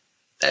like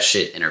that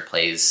shit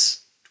interplays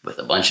with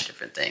a bunch of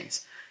different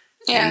things.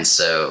 Yeah. And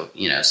so,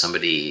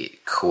 somebody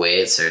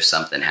quits or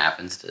something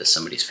happens to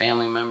somebody's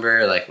family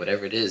member, like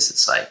whatever it is,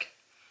 it's like,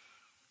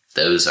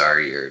 that is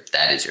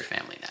your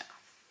family now.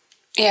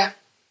 Yeah,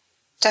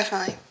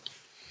 definitely.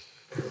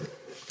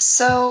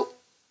 So,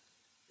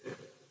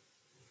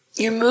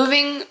 you're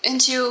moving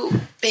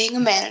into being a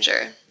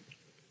manager.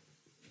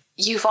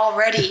 You've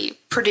already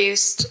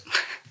produced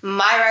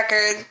my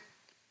record,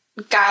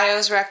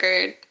 Gaio's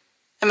record.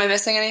 Am I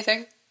missing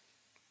anything?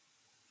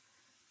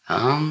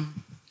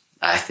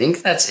 I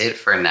think that's it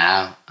for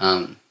now.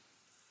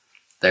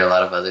 There are a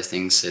lot of other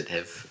things that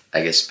have,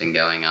 I guess, been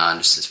going on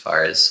just as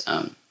far as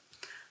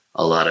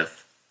a lot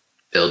of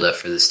build up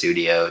for the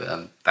studio.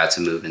 I'm about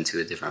to move into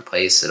a different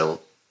place.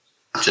 It'll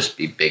just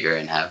be bigger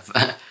and have,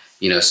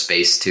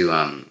 space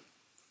to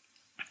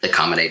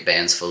accommodate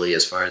bands fully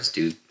as far as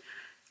do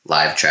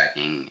live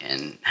tracking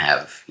and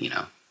have,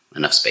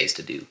 enough space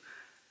to do,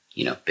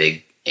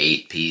 big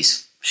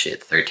 8-piece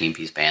shit,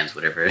 13-piece bands,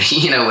 whatever,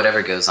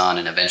 whatever goes on.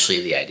 And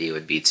eventually the idea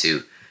would be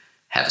to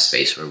have a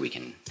space where we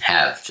can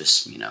have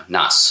just,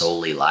 not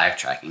solely live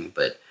tracking,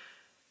 but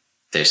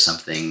there's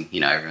something,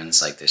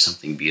 everyone's like, there's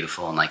something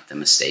beautiful in like the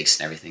mistakes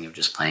and everything of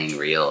just playing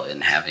real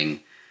and having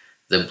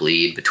the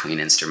bleed between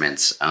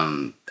instruments.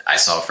 I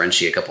saw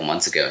Frenchie a couple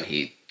months ago and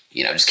he,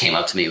 just came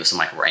up to me with some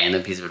like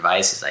random piece of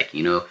advice. He's like,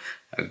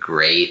 a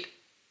great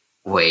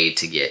way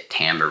to get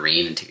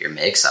tambourine into your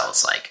mix. I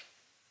was like,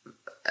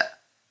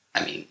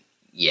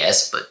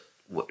 yes, but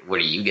what are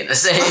you going to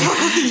say?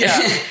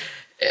 Yeah.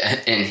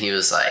 And he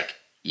was like,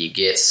 you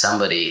get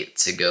somebody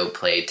to go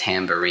play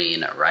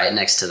tambourine right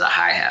next to the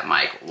hi-hat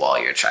mic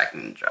while you're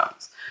tracking the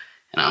drums.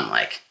 And I'm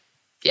like,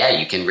 yeah,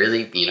 you can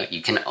really,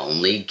 you can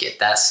only get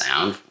that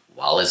sound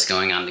while it's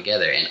going on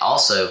together. And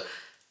also,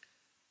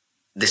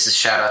 this is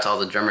shout out to all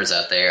the drummers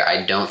out there.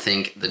 I don't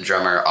think the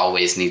drummer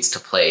always needs to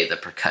play the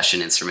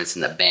percussion instruments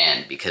in the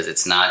band because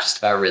it's not just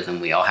about rhythm.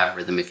 We all have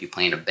rhythm if you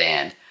play in a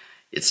band.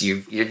 It's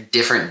you're a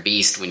different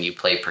beast when you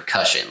play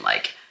percussion.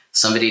 Like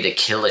somebody to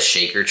kill a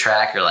shaker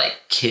track or like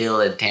kill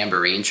a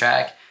tambourine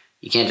track,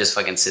 you can't just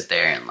fucking sit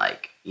there and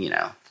like,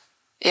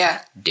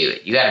 do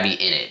it. You got to be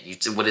in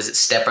it. What is it?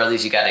 Step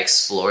Brothers, you got to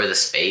explore the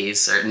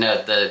space. Or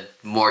no, the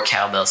more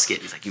cowbell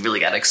skit is like, you really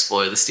got to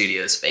explore the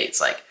studio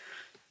space. Like,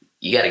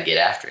 you got to get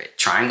after it.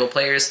 Triangle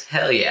players,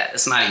 hell yeah,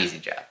 it's not an easy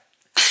job.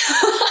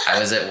 I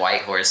was at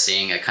Whitehorse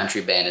seeing a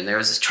country band, and there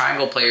was this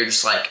triangle player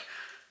just like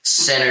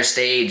center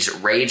stage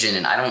raging,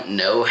 and I don't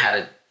know how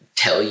to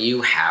tell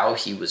you how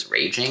he was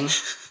raging,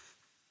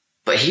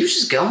 but he was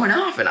just going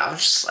off, and I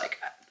was just like,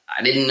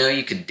 I didn't know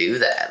you could do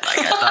that. Like,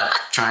 I thought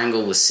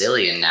triangle was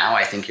silly, and now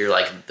I think you're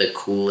like the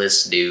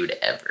coolest dude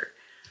ever.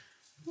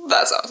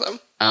 That's awesome.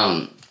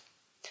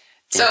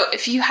 So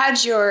if you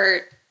had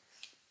your,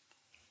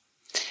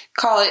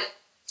 call it,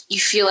 you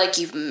feel like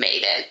you've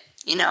made it,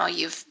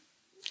 you've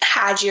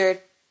had your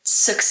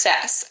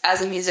success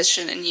as a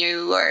musician and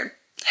you are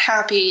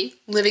happy,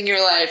 living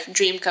your life,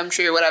 dream come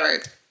true,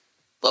 whatever.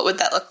 what would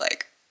that look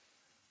like?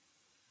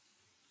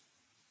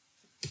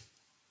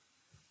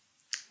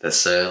 That's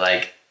so,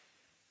 like,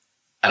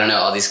 I don't know,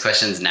 all these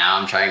questions now,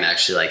 I'm trying to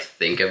actually, like,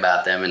 think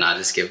about them and not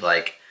just give,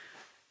 like,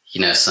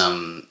 you know,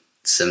 some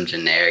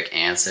generic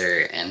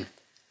answer. And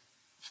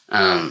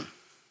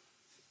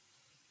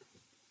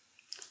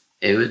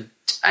it would,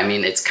 I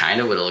mean, it's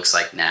kind of what it looks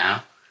like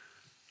now,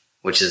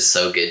 which is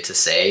so good to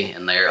say.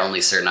 And there are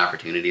only certain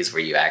opportunities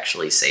where you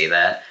actually say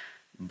that.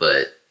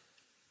 But,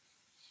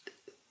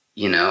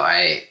 you know,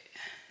 I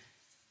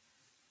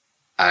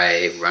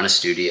run a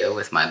studio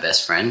with my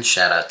best friend.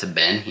 Shout out to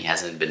Ben. He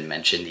hasn't been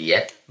mentioned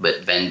yet,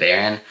 but Ben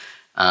Barron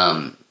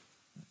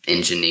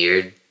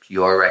engineered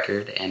your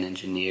record and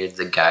engineered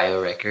the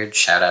Gaio record.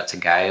 Shout out to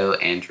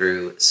Gaio,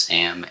 Andrew,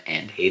 Sam,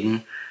 and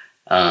Hayden.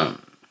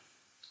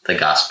 The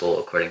Gospel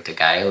According to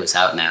Gaio is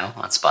out now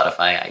on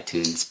Spotify,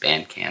 iTunes,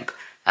 Bandcamp,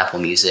 Apple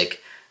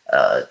Music,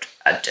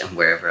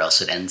 wherever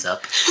else it ends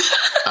up.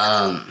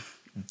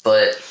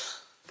 But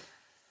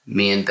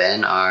me and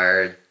Ben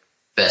are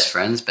best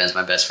friends. Ben's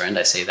my best friend.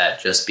 I say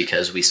that just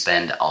because we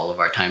spend all of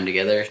our time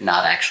together,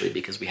 not actually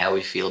because how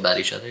we feel about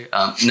each other.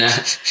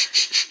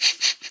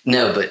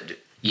 No, but,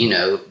 you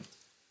know,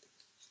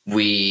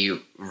 we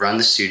run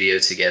the studio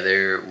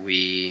together.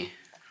 We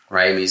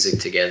write music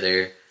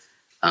together.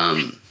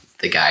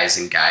 The guys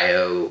in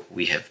Gaio,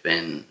 we have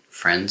been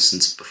friends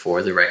since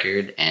before the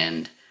record,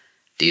 and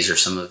these are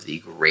some of the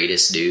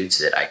greatest dudes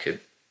that I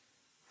could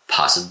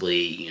possibly,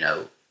 you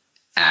know,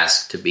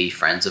 ask to be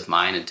friends of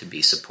mine and to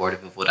be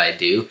supportive of what I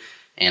do.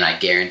 And I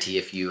guarantee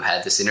if you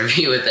had this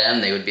interview with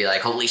them, they would be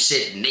like, holy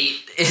shit,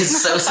 Nate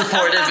is so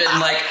supportive and,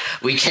 like,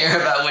 we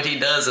care about what he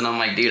does. And I'm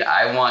like, dude,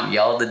 I want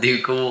y'all to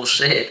do cool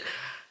shit.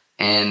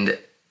 And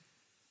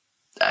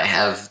I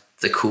have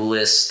the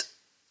coolest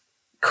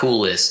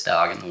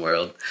dog in the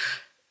world.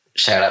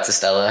 Shout out to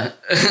Stella.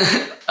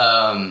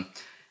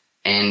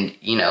 And,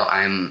 you know,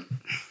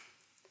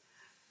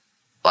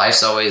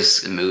 life's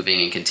always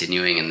moving and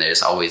continuing, and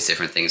there's always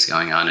different things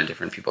going on and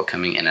different people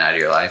coming in and out of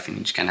your life, and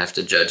you just kind of have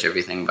to judge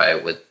everything by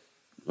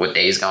what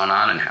day's going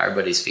on and how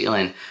everybody's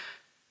feeling.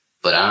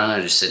 But I don't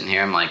know, just sitting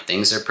here, I'm like,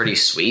 things are pretty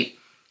sweet.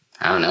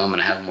 I don't know, I'm going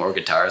to have more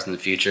guitars in the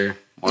future,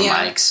 more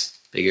mics,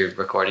 bigger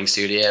recording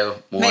studio,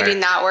 more. Maybe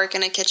not work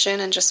in a kitchen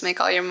and just make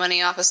all your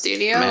money off a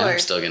studio? Man, I'm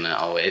still going to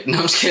always... No,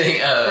 I'm just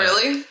kidding.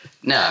 Really?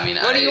 No, I mean...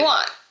 What do you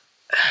want?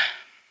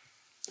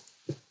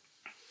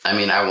 I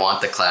mean, I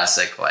want the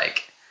classic,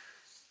 like...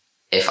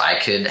 If I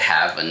could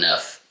have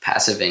enough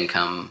passive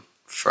income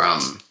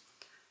from,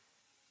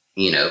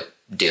 you know,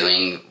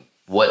 doing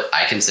what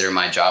I consider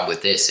my job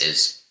with this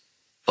is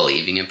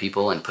believing in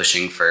people and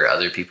pushing for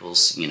other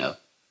people's, you know,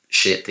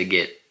 shit to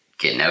get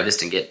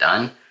noticed and get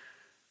done.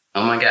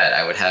 Oh my God,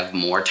 I would have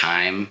more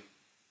time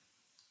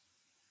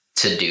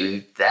to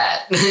do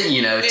that,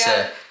 you know,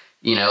 to,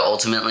 you know,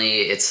 ultimately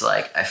it's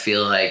like, I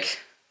feel like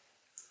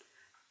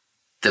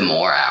the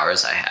more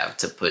hours I have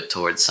to put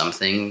towards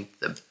something,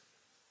 the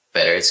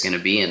better it's going to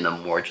be, and the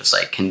more just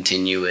like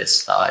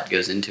continuous thought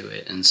goes into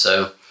it. And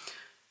so,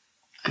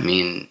 I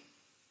mean,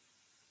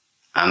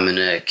 I'm going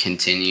to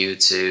continue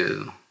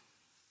to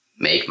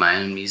make my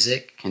own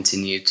music,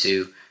 continue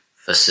to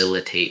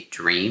facilitate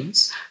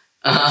dreams,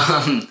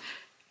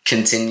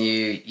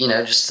 continue, you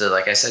know, just to,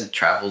 like I said,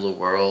 travel the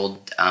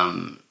world,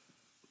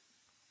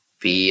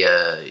 be,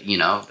 you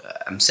know,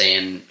 I'm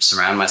saying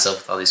surround myself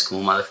with all these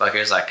cool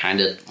motherfuckers. I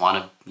kind of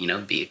want to, you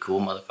know, be a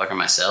cool motherfucker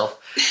myself.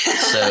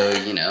 So,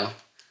 you know,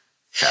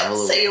 travel.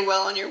 Say you're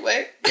well on your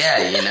way.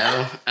 Yeah, you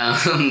know,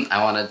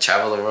 I want to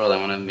travel the world. I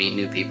want to meet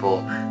new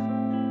people.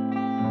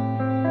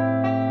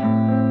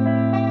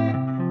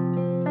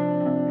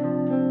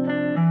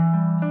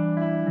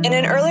 In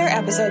an earlier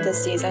episode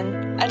this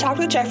season, I talked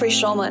with Jeffrey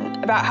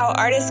Schulman about how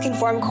artists can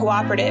form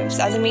cooperatives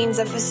as a means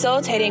of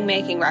facilitating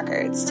making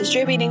records,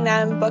 distributing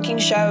them, booking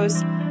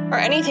shows, or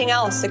anything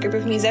else a group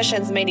of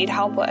musicians may need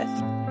help with.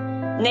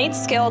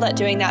 Nate's skilled at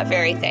doing that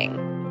very thing,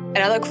 and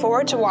I look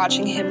forward to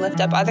watching him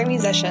lift up other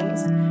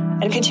musicians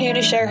and continue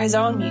to share his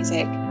own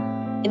music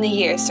in the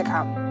years to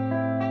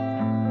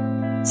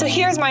come. So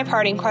here's my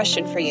parting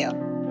question for you.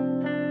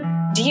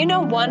 Do you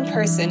know one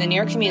person in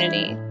your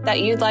community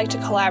that you'd like to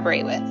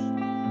collaborate with?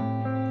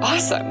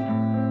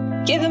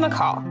 Awesome. Give them a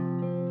call.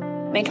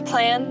 Make a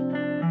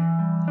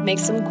plan. Make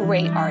some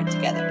great art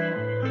together.